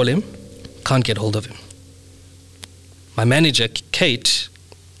try and call him, can't get hold of him. My manager, Kate,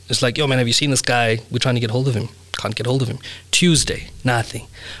 is like, yo, man, have you seen this guy? We're trying to get hold of him. Can't get hold of him. Tuesday, nothing.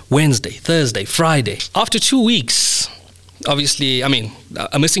 Wednesday, Thursday, Friday. After 2 weeks, obviously,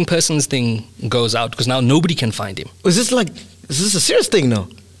 a missing persons thing goes out because now nobody can find him. Is this a serious thing now?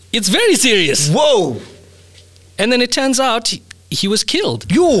 It's very serious. Whoa. And then it turns out he was killed.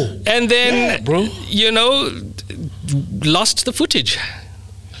 Yo. And then, bro. Lost the footage.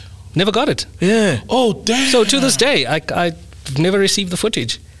 Never got it. Yeah. Oh, damn. So to this day, I've never received the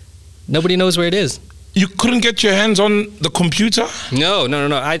footage. Nobody knows where it is. You couldn't get your hands on the computer? No.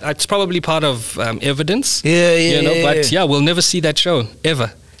 It's probably part of evidence. Yeah. But we'll never see that show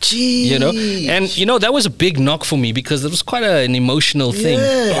ever. Jeez. And that was a big knock for me because it was quite an emotional thing.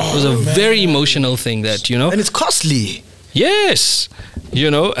 Yeah. It was a very emotional thing that, And it's costly. Yes.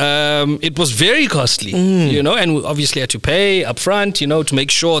 It was very costly, and we obviously had to pay up front, to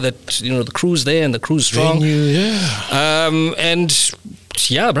make sure that, the crew's there and the crew's strong. Bro,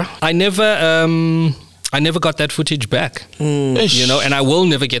 I never got that footage back, and I will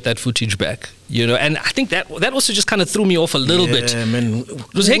never get that footage back, and I think that also just kind of threw me off a little bit. Man.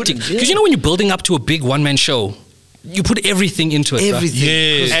 It was hectic because when you're building up to a big one-man show, you put everything into it. Everything.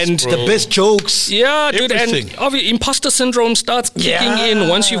 Yes, and the best jokes. Yeah, dude. Everything. And obviously, imposter syndrome starts kicking in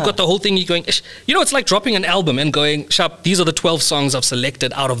once you've got the whole thing. You're going, it's like dropping an album and going, Sharp, these are the 12 songs I've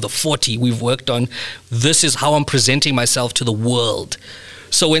selected out of the 40 we've worked on. This is how I'm presenting myself to the world.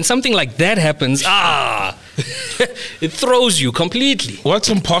 So when something like that happens, it throws you completely. What's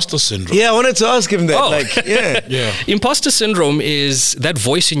imposter syndrome? Yeah, I wanted to ask him that. Yeah. Imposter syndrome is that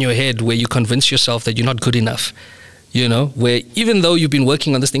voice in your head where you convince yourself that you're not good enough. Where even though you've been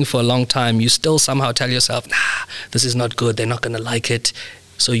working on this thing for a long time, you still somehow tell yourself, this is not good, they're not going to like it.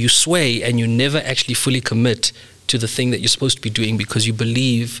 So you sway and you never actually fully commit to the thing that you're supposed to be doing because you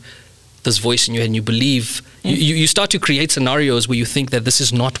believe this voice in your head and you believe, you start to create scenarios where you think that this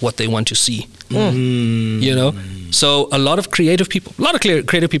is not what they want to see. So a lot of creative people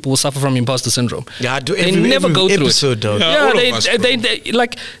will suffer from imposter syndrome. Yeah, I do. They never go through episode, it. They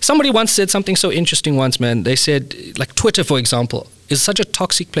like somebody once said something so interesting once, man. They said, like, Twitter, for example, is such a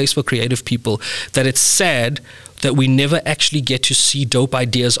toxic place for creative people that it's sad that we never actually get to see dope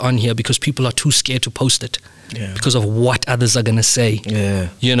ideas on here because people are too scared to post it. Yeah. Because of what others are going to say. Yeah.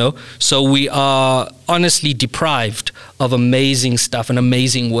 So we are honestly deprived of amazing stuff and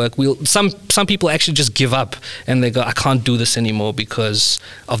amazing work. Some people actually just give up and they go, I can't do this anymore because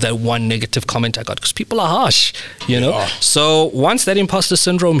of that one negative comment I got, because people are harsh, know. So once that imposter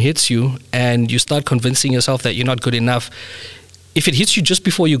syndrome hits you and you start convincing yourself that you're not good enough, if it hits you just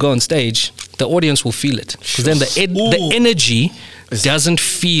before you go on stage, the audience will feel it, because then the energy doesn't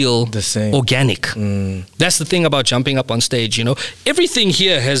feel the same. Organic. That's the thing about jumping up on stage, Everything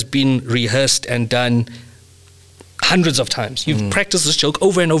here has been rehearsed and done hundreds of times. You've practiced this joke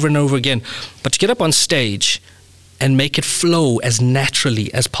over and over and over again. But to get up on stage and make it flow as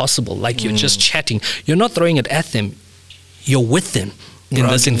naturally as possible, like you're just chatting, you're not throwing it at them, you're with them in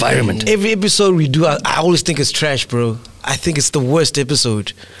this environment. Every episode we do, I always think it's trash, bro. I think it's the worst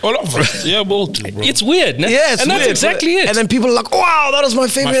episode. All of us. Yeah, both too, bro. It's weird, no? Yeah, it's and weird. That's exactly it. And then people are like, wow, that was my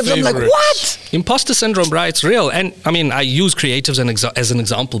favorite episode. I'm like, what? Imposter syndrome, bro, it's real. And I mean, I use creatives as an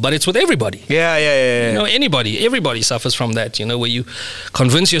example, but it's with everybody. Yeah. Everybody suffers from that, where you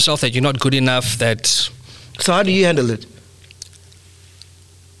convince yourself that you're not good enough, that... So how do you handle it?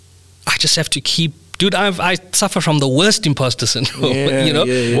 I just have to keep... Dude, I suffer from the worst imposter syndrome,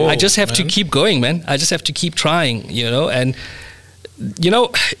 Whoa, I just have to keep going, man. I just have to keep trying, and...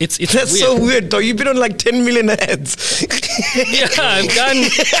 it's that's weird. So weird, though. You've been on like 10 million ads. Yeah,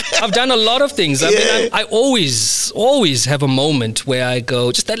 I've done a lot of things. I mean, I always have a moment where I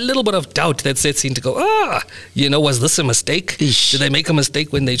go, just that little bit of doubt that sets in to go, was this a mistake? Did they make a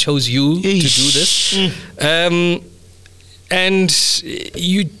mistake when they chose you to do this? And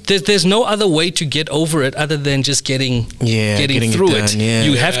there's no other way to get over it other than just getting through it. Yeah.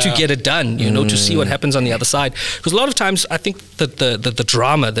 You have to get it done, to see what happens on the other side. Because a lot of times, I think that the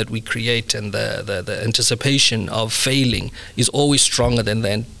drama that we create and the anticipation of failing is always stronger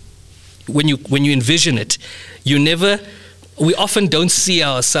than when you envision it. We often don't see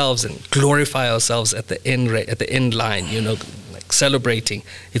ourselves and glorify ourselves at the end line, celebrating.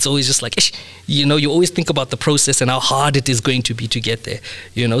 It's always just like, you always think about the process and how hard it is going to be to get there,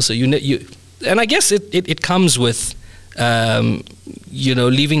 so and I guess it comes with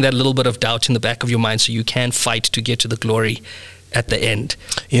leaving that little bit of doubt in the back of your mind so you can fight to get to the glory at the end.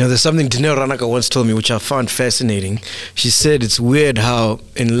 There's something Dineo Ranaka once told me which I found fascinating. She said it's weird how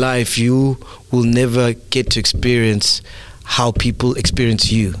in life you will never get to experience how people experience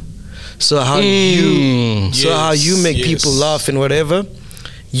you. So how you make people laugh and whatever,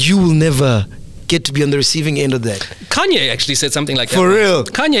 you will never get to be on the receiving end of that. Kanye actually said something like that. For real?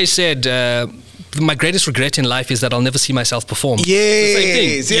 Kanye said, my greatest regret in life is that I'll never see myself perform.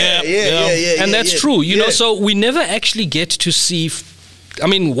 Yes. Yeah. And that's true, so we never actually get to see,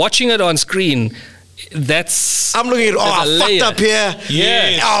 watching it on screen, I'm looking at I fucked up here.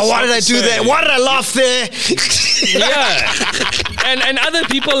 Yeah. Oh, why did I do that? Why did I laugh there? Yeah. and other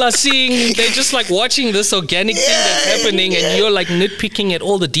people are seeing, they're just like watching this organic thing that's happening, and you're like nitpicking at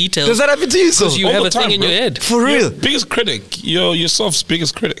all the details. Does that happen to you? So Because you All have the a thing time, in bro. your head. for real? Biggest critic. You're yourself's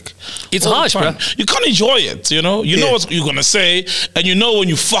biggest critic. It's All the harsh, time. bro. You can't enjoy it, you know? You know what you're going to say, and you know when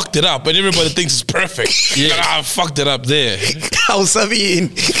you fucked it up, and everybody thinks it's perfect. Yeah. Like, I fucked it up there. I'll sub you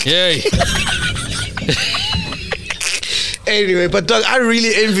in. Yeah. Anyway, but Doug, I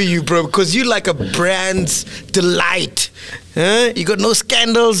really envy you, bro, because you like a brand's delight. Huh? You got no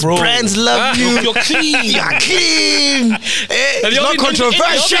scandals. Bro. Brands love you. You're clean. You're clean. It's you've not been-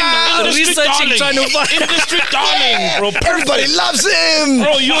 controversial. researching, trying to find- Industry darling, bro. Everybody loves him.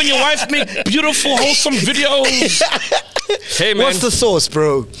 Bro, you and your wife make beautiful, wholesome videos. Hey, man. What's the source,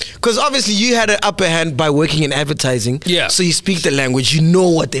 bro? Because obviously you had an upper hand by working in advertising. Yeah. So you speak the language. You know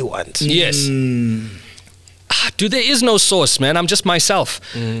what they want. Yes. Dude, there is no source, man. I'm just myself,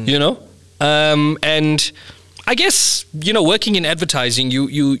 you know? And I guess, you know, working in advertising,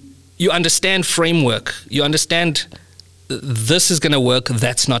 you understand framework. You understand this is going to work,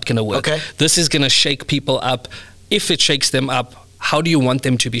 that's not going to work. Okay. This is going to shake people up. If it shakes them up, how do you want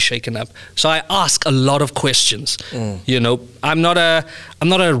them to be shaken up? So I ask a lot of questions. You know, I'm not a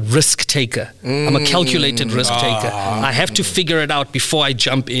risk taker. I'm a calculated risk taker. I have to figure it out before I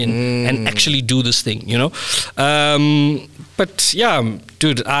jump in and actually do this thing, you know? But yeah,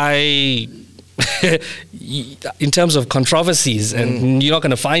 dude, in terms of controversies, and you're not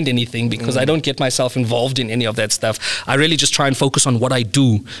going to find anything because I don't get myself involved in any of that stuff. I really just try and focus on what I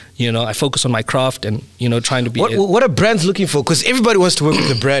do. You know, I focus on my craft and, you know, trying to be... What are brands looking for? Because everybody wants to work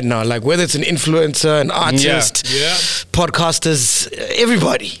with a brand now. Like whether it's an influencer, an artist, podcasters,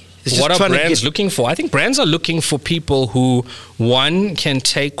 everybody. is just What are trying to brands get- looking for? I think brands are looking for people who, one, can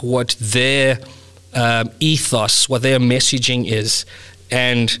take what their ethos, what their messaging is,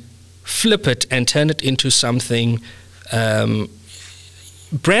 and flip it and turn it into something. Brands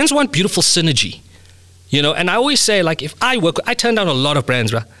want beautiful synergy, you know. And I always say, like, if I turn down a lot of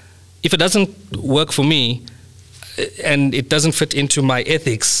brands, bruh. If it doesn't work for me, and it doesn't fit into my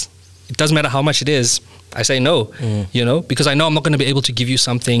ethics, it doesn't matter how much it is. I say no, you know, because I know I'm not going to be able to give you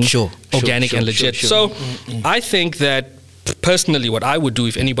something organic and legit. So I think that personally, what I would do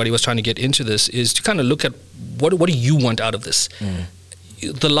if anybody was trying to get into this is to kind of look at what do you want out of this.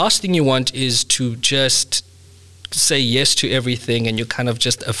 The last thing you want is to just say yes to everything and you're kind of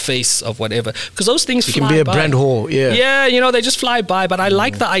just a face of whatever, because those things You fly can be a by. brand whore, yeah. Yeah, you know, they just fly by. But I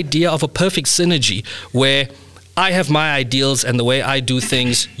like the idea of a perfect synergy where I have my ideals and the way I do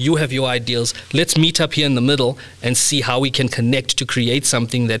things, you have your ideals. Let's meet up here in the middle and see how we can connect to create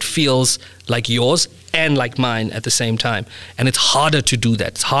something that feels like yours and like mine at the same time. And it's harder to do that.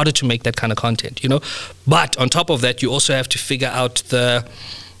 It's harder to make that kind of content, you know. But on top of that, you also have to figure out the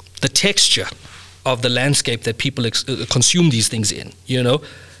texture of the landscape that people consume these things in, you know.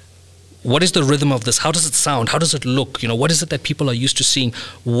 What is the rhythm of this? How does it sound? How does it look? You know, what is it that people are used to seeing?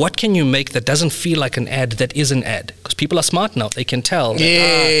 What can you make that doesn't feel like an ad that is an ad? Because people are smart now. They can tell.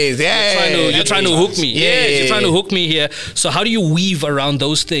 That, you're trying to hook me. You're trying to hook me here. So how do you weave around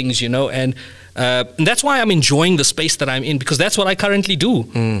those things, you know? And that's why I'm enjoying the space that I'm in, because that's what I currently do,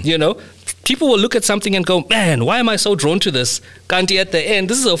 you know? People will look at something and go, man, why am I so drawn to this? Kanti at the end,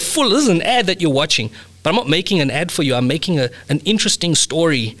 this is an ad that you're watching. But I'm not making an ad for you. I'm making an interesting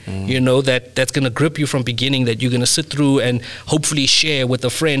story, you know, that's going to grip you from beginning, that you're going to sit through and hopefully share with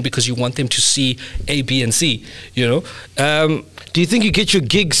a friend because you want them to see A, B, and C, you know. Do you think you get your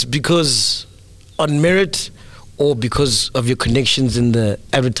gigs because on merit or because of your connections in the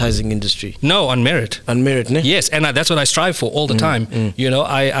advertising industry? No, on merit. On merit, ne? Yes, and that's what I strive for all the time. You know,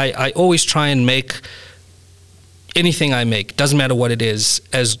 I always try and make anything I make, doesn't matter what it is,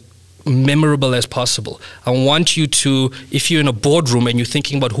 as memorable as possible. I want you to, if you're in a boardroom and you're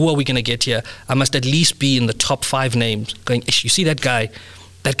thinking about who are we going to get here, I must at least be in the top 5 names. Going, you see that guy?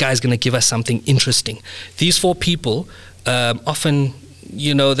 That guy's going to give us something interesting. These 4 people, often,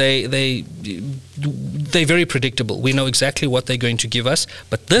 you know, they're very predictable. We know exactly what they're going to give us.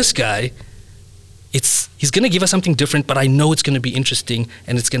 But this guy, he's going to give us something different, but I know it's going to be interesting,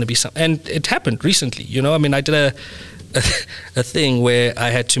 and it's going to be something. And it happened recently, you know. I mean, I did a thing where I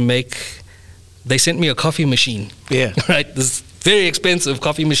had to they sent me a coffee machine. Yeah. Right? This very expensive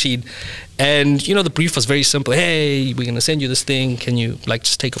coffee machine. And, you know, the brief was very simple. Hey, we're going to send you this thing. Can you, like,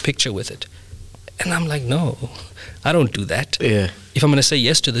 just take a picture with it? And I'm like, no, I don't do that. Yeah. If I'm going to say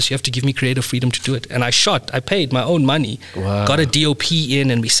yes to this, you have to give me creative freedom to do it. And I paid my own money, got a DOP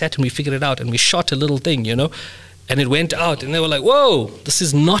in, and we sat and we figured it out, and we shot a little thing, you know. And it went out, and they were like, whoa, this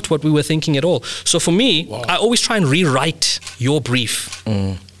is not what we were thinking at all. So for me, I always try and rewrite your brief.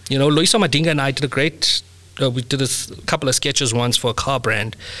 You know, Loyiso Madinga and I did a great we did a couple of sketches once for a car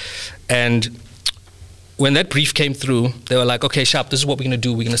brand, and when that brief came through, they were like, okay, Sharp, this is what we're going to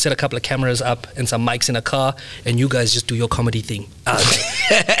do. We're going to set a couple of cameras up and some mics in a car, and you guys just do your comedy thing.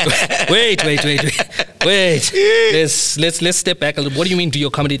 Wait. Let's step back a little. What do you mean do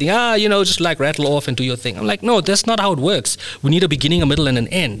your comedy thing? Just like rattle off and do your thing. I'm like, no, that's not how it works. We need a beginning, a middle, and an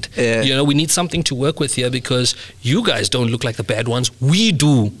end. Yeah. We need something to work with here because you guys don't look like the bad ones. We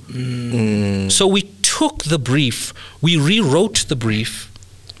do. So we took the brief, we rewrote the brief,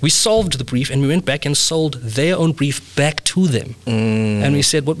 we solved the brief, and we went back and sold their own brief back to them. And we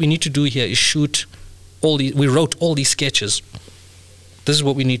said, what we need to do here is shoot we wrote all these sketches. This is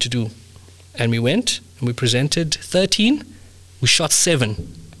what we need to do. And we went and we presented 13. We shot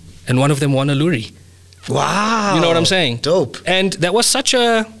 7. And one of them won a Luri. Wow. You know what I'm saying? Dope. And that was such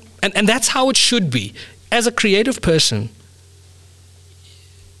a... And that's how it should be. As a creative person,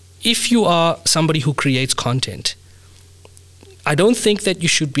 if you are somebody who creates content, I don't think that you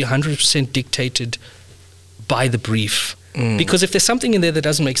should be 100% dictated by the brief. Because if there's something in there that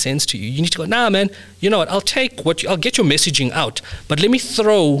doesn't make sense to you, you need to go, nah, man, you know what, I'll get your messaging out, but let me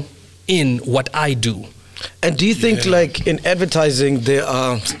throw in what I do. And do you think, like, in advertising, there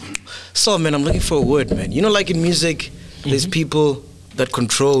are... So, man, I'm looking for a word, man. You know, like in music, there's people that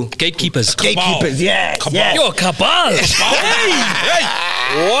control... Gatekeepers. Gatekeepers, yes. Yo, cabal. Hey.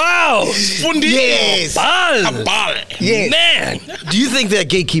 Wow. Yes. Cabal. Yes. Man. Do you think they're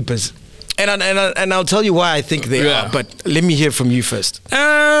gatekeepers? And I'll tell you why I think they are, but let me hear from you first.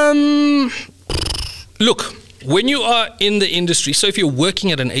 Look, when you are in the industry, so if you're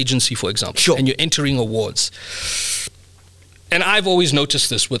working at an agency, for example, and you're entering awards, and I've always noticed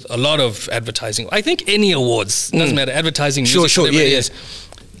this with a lot of advertising. I think any awards, doesn't matter, advertising, music, whatever it is.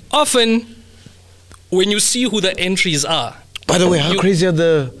 Often, when you see who the entries are. By the way, how crazy are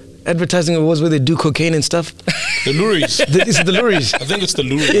the advertising awards where they do cocaine and stuff? The Luris. Is it the Luris? I think it's the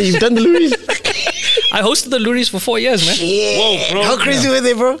Luris. Yeah, you've done the Luris? I hosted the Luris for 4 years, man. Yeah. Whoa, bro. How crazy were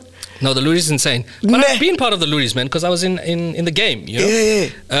they, bro? No, the Luris is insane. But I've been part of the Luris, man, because I was in the game, you know?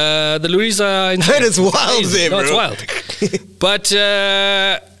 Yeah. The Luris are insane. That is wild there, bro. It's wild. But,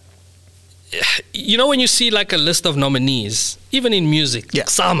 you know when you see like a list of nominees, even in music,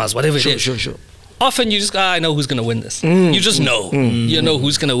 Samas, whatever it is. Sure. Often you just I know who's going to win this. You just know. You know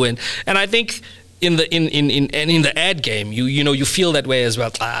who's going to win. And I think in the ad game, you feel that way as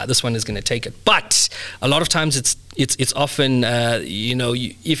well. This one is going to take it. But a lot of times it's often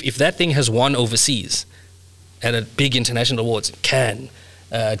if that thing has won overseas at a big international awards, Cannes,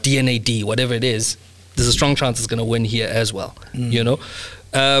 DNAD, whatever it is, there's a strong chance it's going to win here as well. You know,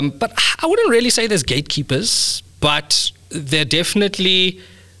 but I wouldn't really say there's gatekeepers, but they're definitely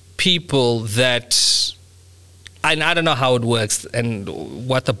people that, and I don't know how it works and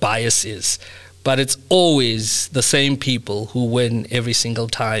what the bias is, but it's always the same people who win every single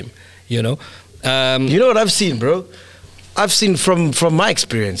time, you know. You know what I've seen, bro? I've seen from my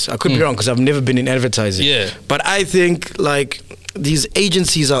experience, I could be wrong because I've never been in advertising. Yeah. But I think like these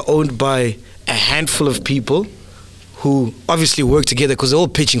agencies are owned by a handful of people who obviously work together because they're all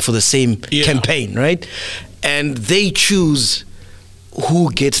pitching for the same campaign, right? And they choose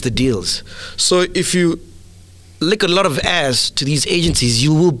who gets the deals. So if you lick a lot of ass to these agencies,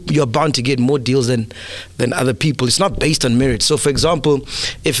 you're bound to get more deals than other people. It's not based on merit. So for example,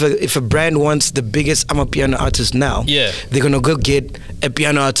 if a brand wants the biggest Amapiano artist now, they're gonna go get a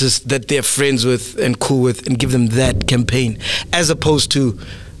piano artist that they're friends with and cool with and give them that campaign, as opposed to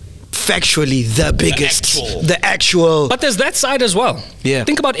factually the biggest, the actual. But there's that side as well. Yeah.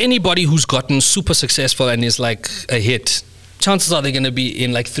 Think about anybody who's gotten super successful and is like a hit. Chances are they're going to be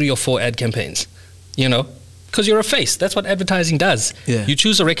in like 3 or 4 ad campaigns, you know, because you're a face. That's what advertising does. Yeah. You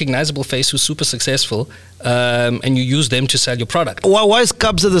choose a recognizable face who's super successful, and you use them to sell your product. Why is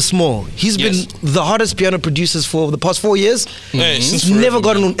Kabza the Small? He's been the hottest piano producers for the past 4 years. He's never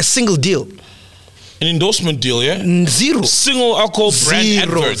gotten a single deal. An endorsement deal, yeah? Zero. Single alcohol brand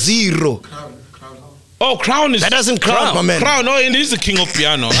advert. Zero. Oh, Crown is... That doesn't count, my man. Crown, it is the king of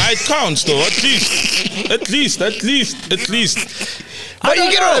piano. It counts, though, at least. But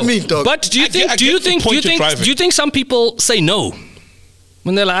you get what I mean, dog. But do you think some people say no?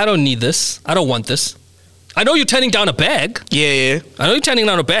 When they're like, I don't need this. I don't want this. I know you're turning down a bag. Yeah. I know you're turning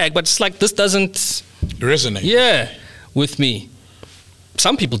down a bag, but it's like, this doesn't... resonate. Yeah, with me.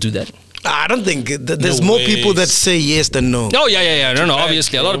 Some people do that. I don't think there's more people that say yes than no. Oh yeah. No.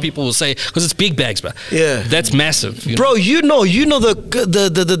 Obviously, a lot of people will say because it's big bags, bro. Yeah, that's massive, bro. You know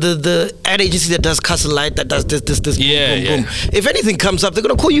the ad agency that does Castle Light, that does this. Boom. If anything comes up, they're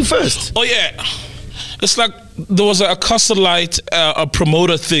gonna call you first. Oh yeah, it's like there was a Costalite, a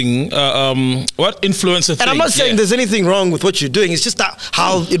promoter thing, influencer thing. And I'm not saying there's anything wrong with what you're doing. It's just that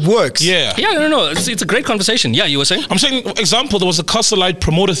how it works. Yeah. Yeah, no. It's a great conversation. Yeah, you were saying? I'm saying, example, there was a Costalite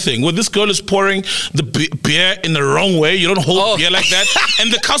promoter thing where this girl is pouring the beer in the wrong way. You don't hold beer like that.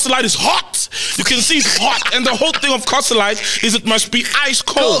 And the Costalite is hot. You can see it's hot. And the whole thing of Costalite is it must be ice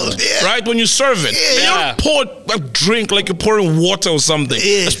cold, right? When you serve it. Yeah. You don't pour a drink like you're pouring water or something,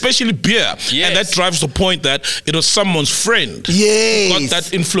 especially beer. Yes. And that drives the point that it was someone's friend. Yes. Got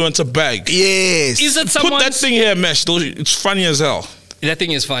that influencer bag. Yes. Is it Put someone's... that thing here, Mesh. It's funny as hell. That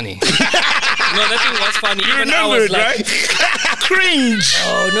thing is funny. No, that thing was funny. You Even I remember was it, like, right? Cringe.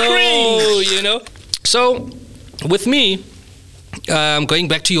 oh no, Cringe. you know. So, with me, going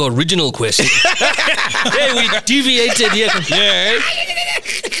back to your original question. Hey, we deviated here. Yeah.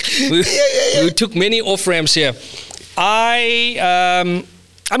 We took many off ramps here. I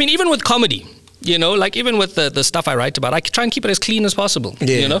mean, even with comedy, you know, like even with the stuff I write about, I try and keep it as clean as possible.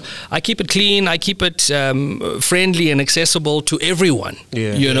 Yeah. You know, I keep it clean. I keep it friendly and accessible to everyone.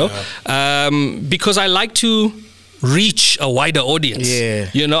 Yeah. You know, because I like to reach a wider audience. Yeah.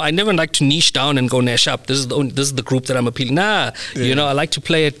 You know, I never like to niche down and go nash up. This is the group that I'm appealing. Nah. Yeah. You know, I like to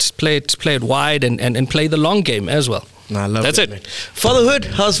play it wide and play the long game as well. Nah, I love That's it. Man. Fatherhood,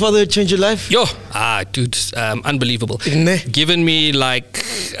 how's fatherhood changed your life? Yo, dude, unbelievable. Ne? Given me like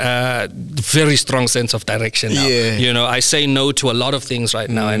very strong sense of direction now. Yeah. You know, I say no to a lot of things right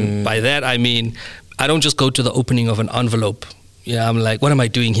now, and by that I mean I don't just go to the opening of an envelope. Yeah, I'm like, what am I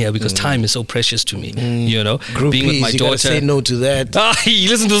doing here? Because time is so precious to me. You know, Groupies, being with my you daughter. gotta say no to that. You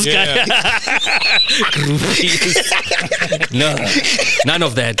listen to this Yeah. guy. Groupies. No, none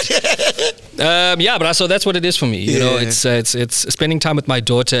of that. Yeah, but so that's what it is for me. You know, it's spending time with my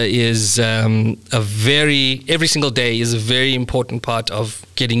daughter is every single day is a very important part of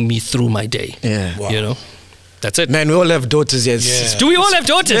getting me through my day. Yeah. Wow. You know, that's it. Man, we all have daughters. Yes. Yeah. Do we all have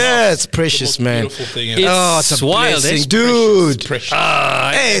daughters? Yeah, it's precious, man. Beautiful thing. It's Oh, it's a wild, blessing, eh? dude. Precious.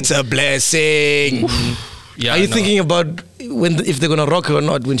 It's a blessing. Yeah, Are you no. thinking about if they're gonna rock her or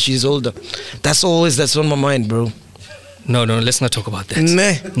not when she's older? That's on my mind, bro. No, let's not talk about that.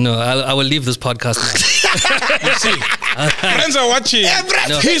 Nah. No, I will leave this podcast now. You see, friends are watching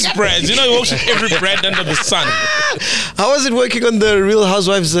his brands. You know, he watches every brand under the sun. How was it working on the Real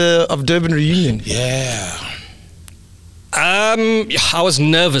Housewives of Durban reunion? Yeah. I was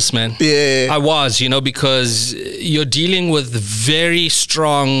nervous, man. Yeah. I was, you know, because you're dealing with very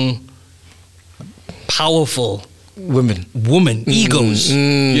strong, powerful Women. egos.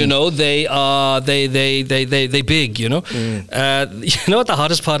 You know, they big, you know. You know what the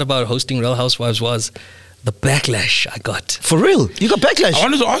hardest part about hosting Real Housewives was? The backlash I got. For real? You got backlash? I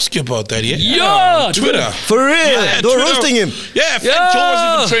wanted to ask you about that. Yeah. Yeah, Twitter. For real? Yeah, they were Twitter. roasting him. Yeah, Fat Yeah. Joe was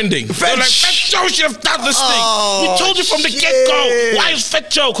even trending. They Fat were like, Fat Joe should have done this Oh, thing. We told you from the shit. get-go. Why is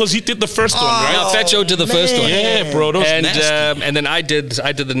Fat Joe? Because he did the first one, right? Yeah, Fat Joe did the first one. Yeah, bro, that was nasty. And then I did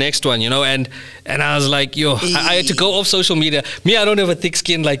the next one, you know, and I was like, yo, I had to go off social media. Me, I don't have a thick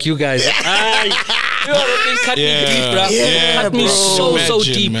skin like you guys. That thing cut me deep, bro. Yeah, Cut me bro. so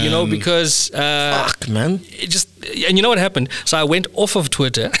Imagine, deep, you know, man. because Fuck, man. it just, and you know what happened? So I went off of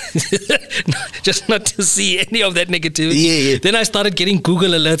Twitter, just not to see any of that negativity. Yeah. Then I started getting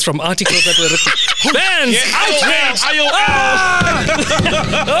Google alerts from articles that were written. Fans, outrage!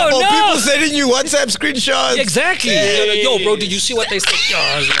 Oh Or no! people sending you WhatsApp screenshots. Exactly. Yo, bro, did you see what they said? Yo,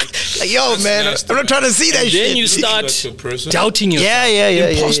 I was like, Like, yo, man, I'm not trying to see that shit. then you start That's your person. doubting yourself.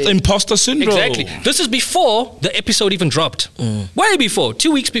 Yeah. Imposter syndrome. Exactly. This is before the episode even dropped. Way before.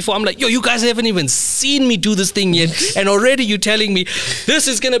 2 weeks before. I'm like, yo, you guys haven't even seen me do this thing yet. And already you're telling me this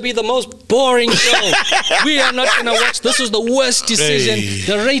is going to be the most boring show. We are not going to watch. This was the worst decision. Hey.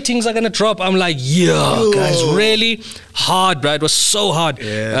 The ratings are going to drop. I'm like, yo, guys, really hard, bro. It was so hard.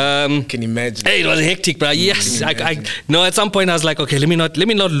 Yeah. Can you imagine? Hey, it was hectic, bro. Yes, I no. At some point, I was like, okay, let me not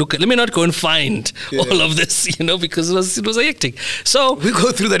go and find all of this, you know, because it was hectic. So We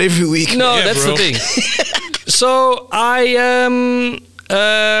go through that every week. no, Yeah, that's bro. the thing. So I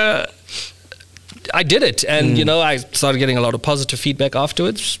did it, and you know, I started getting a lot of positive feedback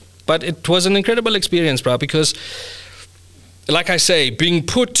afterwards. But it was an incredible experience, bro, because, like I say, being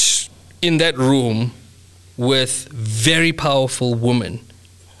put in that room with very powerful women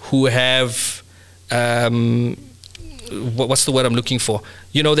who have what's the word I'm looking for?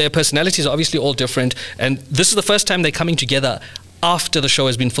 You know, their personalities are obviously all different, and this is the first time they're coming together after the show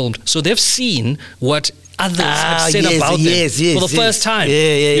has been filmed. So they've seen what others have said about them for the first time.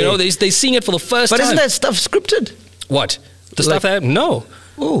 Yeah. You know, they're seeing it for the first But time. isn't that stuff scripted? What? The stuff that... No.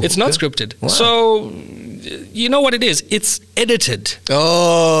 Oh, It's not okay. scripted. Wow. So, you know what it is? It's edited.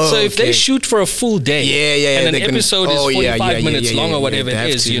 Oh, So if they shoot for a full day, and an episode is 45 minutes long or whatever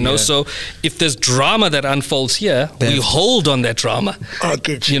it is, so if there's drama that unfolds here, we hold on that drama.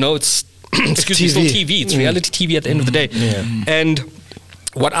 You know, it's excuse me, still TV. It's reality TV at the end of the day. And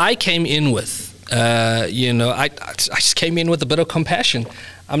what I came in with, I just came in with a bit of compassion.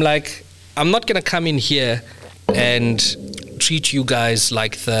 I'm like, I'm not going to come in here and treat you guys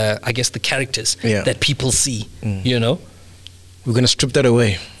like the characters that people see, you know. We're going to strip that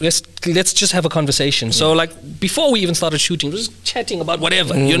away. Let's just have a conversation. So like before we even started shooting, we were just chatting about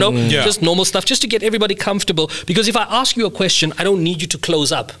whatever, just normal stuff, just to get everybody comfortable. Because if I ask you a question, I don't need you to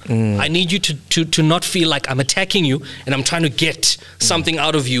close up. I need you to not feel like I'm attacking you and I'm trying to get something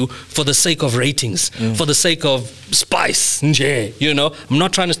out of you for the sake of ratings, for the sake of spice, you know. I'm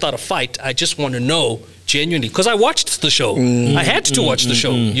not trying to start a fight. I just want to know genuinely, because I watched the show. I had to watch the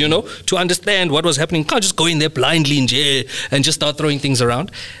show, you know, to understand what was happening. Can't just go in there blindly and just start throwing things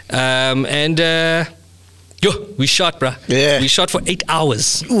around. We shot, bruh. Yeah. We shot for 8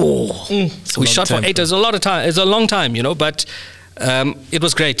 hours. We shot for 8 hours. It's a lot of time. It's a long time, you know, but it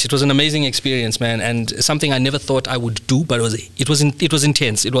was great. It was an amazing experience, man, and something I never thought I would do, but it was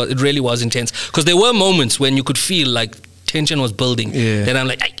intense. It really was intense, because there were moments when you could feel like tension was building. Then I'm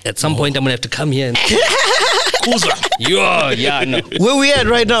like, at some point I'm gonna have to come here and I know. Where we at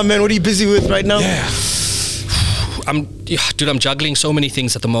right now, man? What are you busy with right now? I'm juggling so many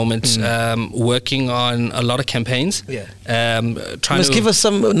things at the moment. Working on a lot of campaigns. Give us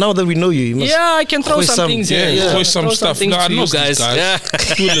some, now that we know you. I can throw some things here. Throw some stuff. No, I know you guys. Do a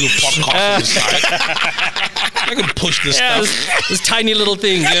little podcast on the side. I can push this stuff. This tiny little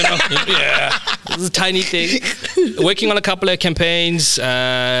thing, you know. This is a tiny thing. Working on a couple of campaigns.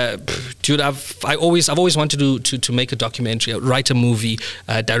 Dude, I've always wanted to make a documentary, write a movie,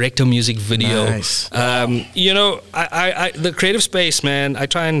 direct a music video. Nice. You know, I the creative space, man, I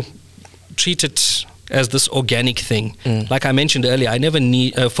try and treat it as this organic thing. Like I mentioned earlier, I never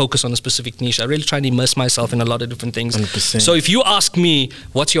focus on a specific niche. I really try and immerse myself in a lot of different things. 100%. So if you ask me,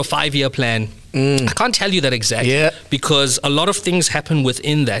 what's your 5-year plan? I can't tell you that exactly, because a lot of things happen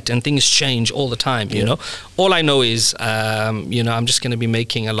within that and things change all the time, you know. All I know is, I'm just going to be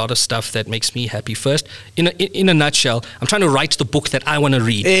making a lot of stuff that makes me happy first. In a nutshell, I'm trying to write the book that I want to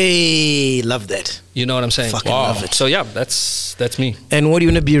read. Hey, love that. You know what I'm saying? Fucking love it. So yeah, that's me. And what are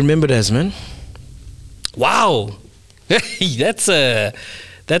you going to be remembered as, man? Wow. That's a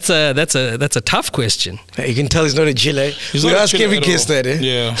tough question. Hey, you can tell he's not a chiller. We ask every guest that,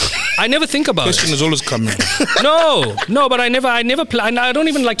 Yeah. I never think about it. Question is always coming. No, but I never plan. I don't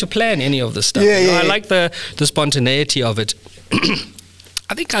even like to plan any of this stuff. I like the spontaneity of it.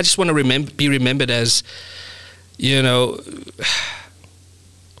 I think I just want to be remembered as, you know,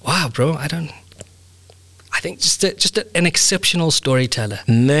 wow, bro, I think just an exceptional storyteller.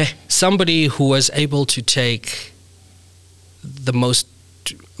 Somebody who was able to take the most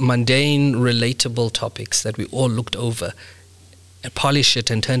mundane, relatable topics that we all looked over and polish it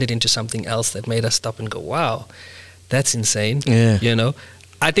and turn it into something else that made us stop and go, wow, that's insane. You know,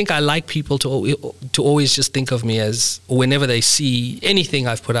 I think I like people to always just think of me as, whenever they see anything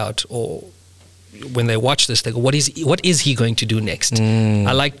I've put out, or when they watch this, they go, what is he going to do next?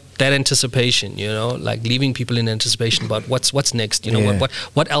 I like that anticipation, you know, like leaving people in anticipation about what's next, you know,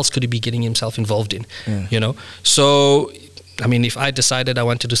 what else could he be getting himself involved in, you know. So I mean, if I decided I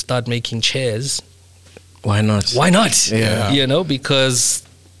wanted to start making chairs, why not? You know, because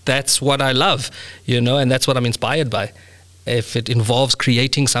that's what I love, you know, and that's what I'm inspired by. If it involves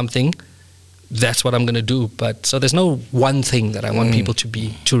creating something, that's what I'm going to do. But so there's no one thing that I want people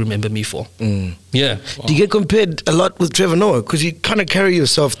to remember me for. Yeah. Wow. Do you get compared a lot with Trevor Noah? Because you kind of carry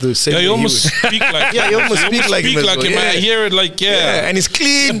yourself the same way. You almost speak like you almost speak like him. I hear it like, and he's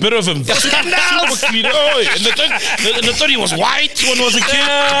clean. A bit of him. Super clean. And the thought he was white when he was a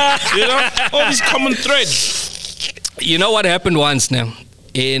kid. You know, all these common threads. You know what happened once now?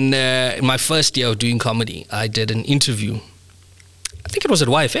 In my first year of doing comedy, I did an interview. I think it was at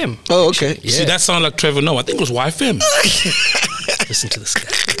YFM. Oh, okay. Yeah. See, that sounded like Trevor Noah. I think it was YFM. Listen to this guy.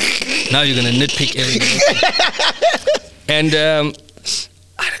 Now you're going to nitpick everything. And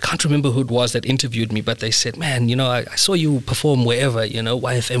I can't remember who it was that interviewed me, but they said, man, you know, I saw you perform wherever, you know,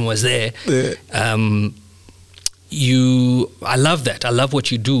 YFM was there. I love that. I love what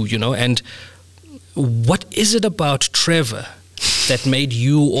you do, you know. And what is it about Trevor that made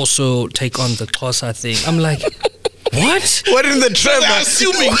you also take on the Xhosa thing? I'm like, What? What in the Trevor? They're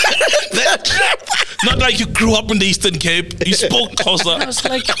assuming that not like you grew up in the Eastern Cape. You spoke I Xhosa. was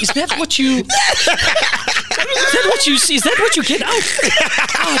like, is that what you? Is that what you see? Is that what you get out?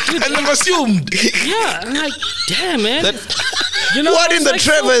 Oh, dude, And I've assumed. yeah, I'm like, damn, man. You know, What I in was the like,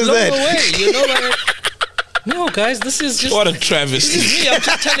 Trevor is blown that? away, you know, like, no, guys, this is just What a travesty. me. I'm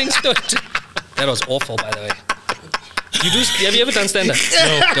just telling stories. That was awful, by the way. Have you ever done stand-up?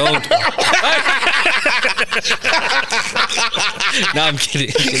 No, don't. No, I'm kidding.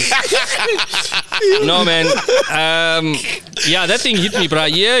 No, man. Yeah, that thing hit me, bro.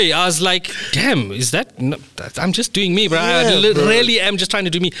 Yeah, I was like, damn, is that... No, I'm just doing me, bro. I really am just trying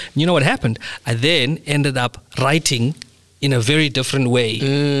to do me. You know what happened? I then ended up writing in a very different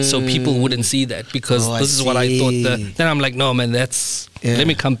way, so people wouldn't see that, because this is what I thought. Then I'm like, no, man, that's... Let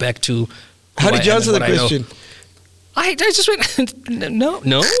me come back to... How did you answer the question? I just went, no.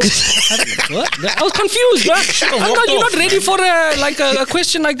 What? I was confused, bro. You're not ready for a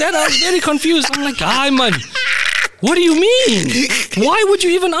question like that. I was very confused. I'm like, man, what do you mean? Why would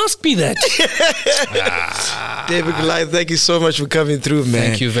you even ask me that? David Goliath, thank you so much for coming through, man.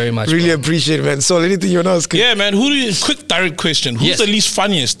 Thank you very much. Really bro. appreciate it, man. So, anything you want to ask? Yeah, man. Quick direct question. Who's Yes. the least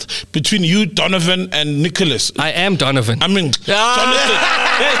funniest between you, Donavan, and Nicholas? I am Donavan. I mean, Jonathan.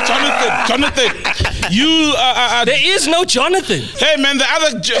 Hey, Jonathan. You There is no Jonathan. Hey, man, the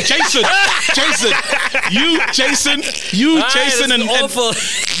other Jason. Jason, and awful.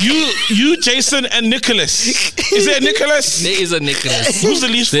 you, Jason, and Nicholas. Is there a Nicholas? There is a Nicholas. Who's the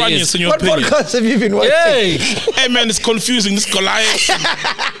least There funniest is. in your What opinion? podcast have you been watching? Hey. Hey, man, it's confusing. This Goliath,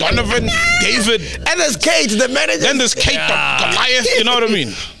 Donovan, David, And there's Kate, the manager. then there's Kate, Goliath. You know what I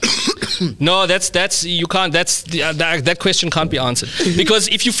mean? No, that's you can't. That question can't be answered, because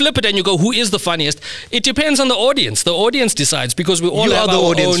if you flip it and you go, who is the funniest? It depends on the audience. The audience decides, because we all You have are the our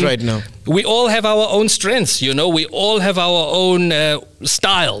audience own, right now. We all have our own strengths. You know, we all have our own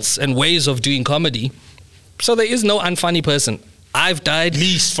styles and ways of doing comedy. So there is no unfunny person. I've died.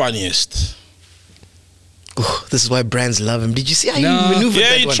 Least funniest. Ooh, this is why brands love him. Did you see how No. you maneuvered Yeah,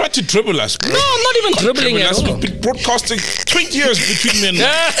 that you one? tried to dribble us, bro. No, I'm not even dribbling at all. We've been broadcasting 20 years between me and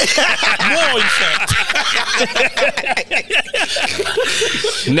more, in fact.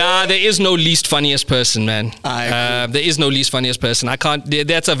 Nah, there is no least funniest person, man. I agree. There is no least funniest person. I can't.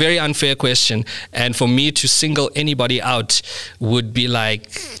 That's a very unfair question, and for me to single anybody out would be like,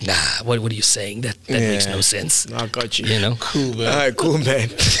 nah. What are you saying? That makes no sense. I got you. You know. Cool, man. All right, cool, man.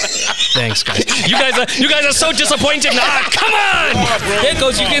 Thanks, guys. You guys are so disappointed. Nah, come on. There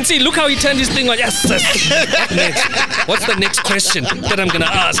goes. You can see. Look how he turned his thing on. Yes. What next? What's the next question that I'm gonna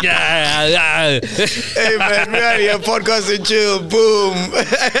ask? Yeah. Hey, man, we're out here. Podcast and chill. Boom.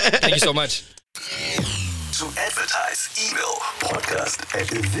 Thank you so much. To advertise, email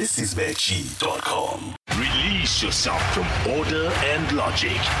podcast@thisisveggie.com. Release yourself from order and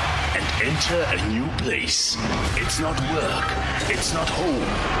logic and enter a new place. It's not work. It's not home.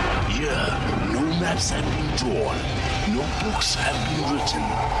 Here, no maps have been drawn. No books have been written.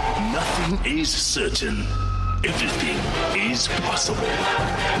 Nothing is certain. Everything is possible.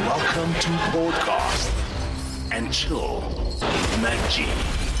 Welcome to Podcast and Chill with Mac G.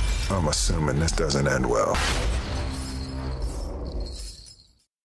 I'm assuming this doesn't end well.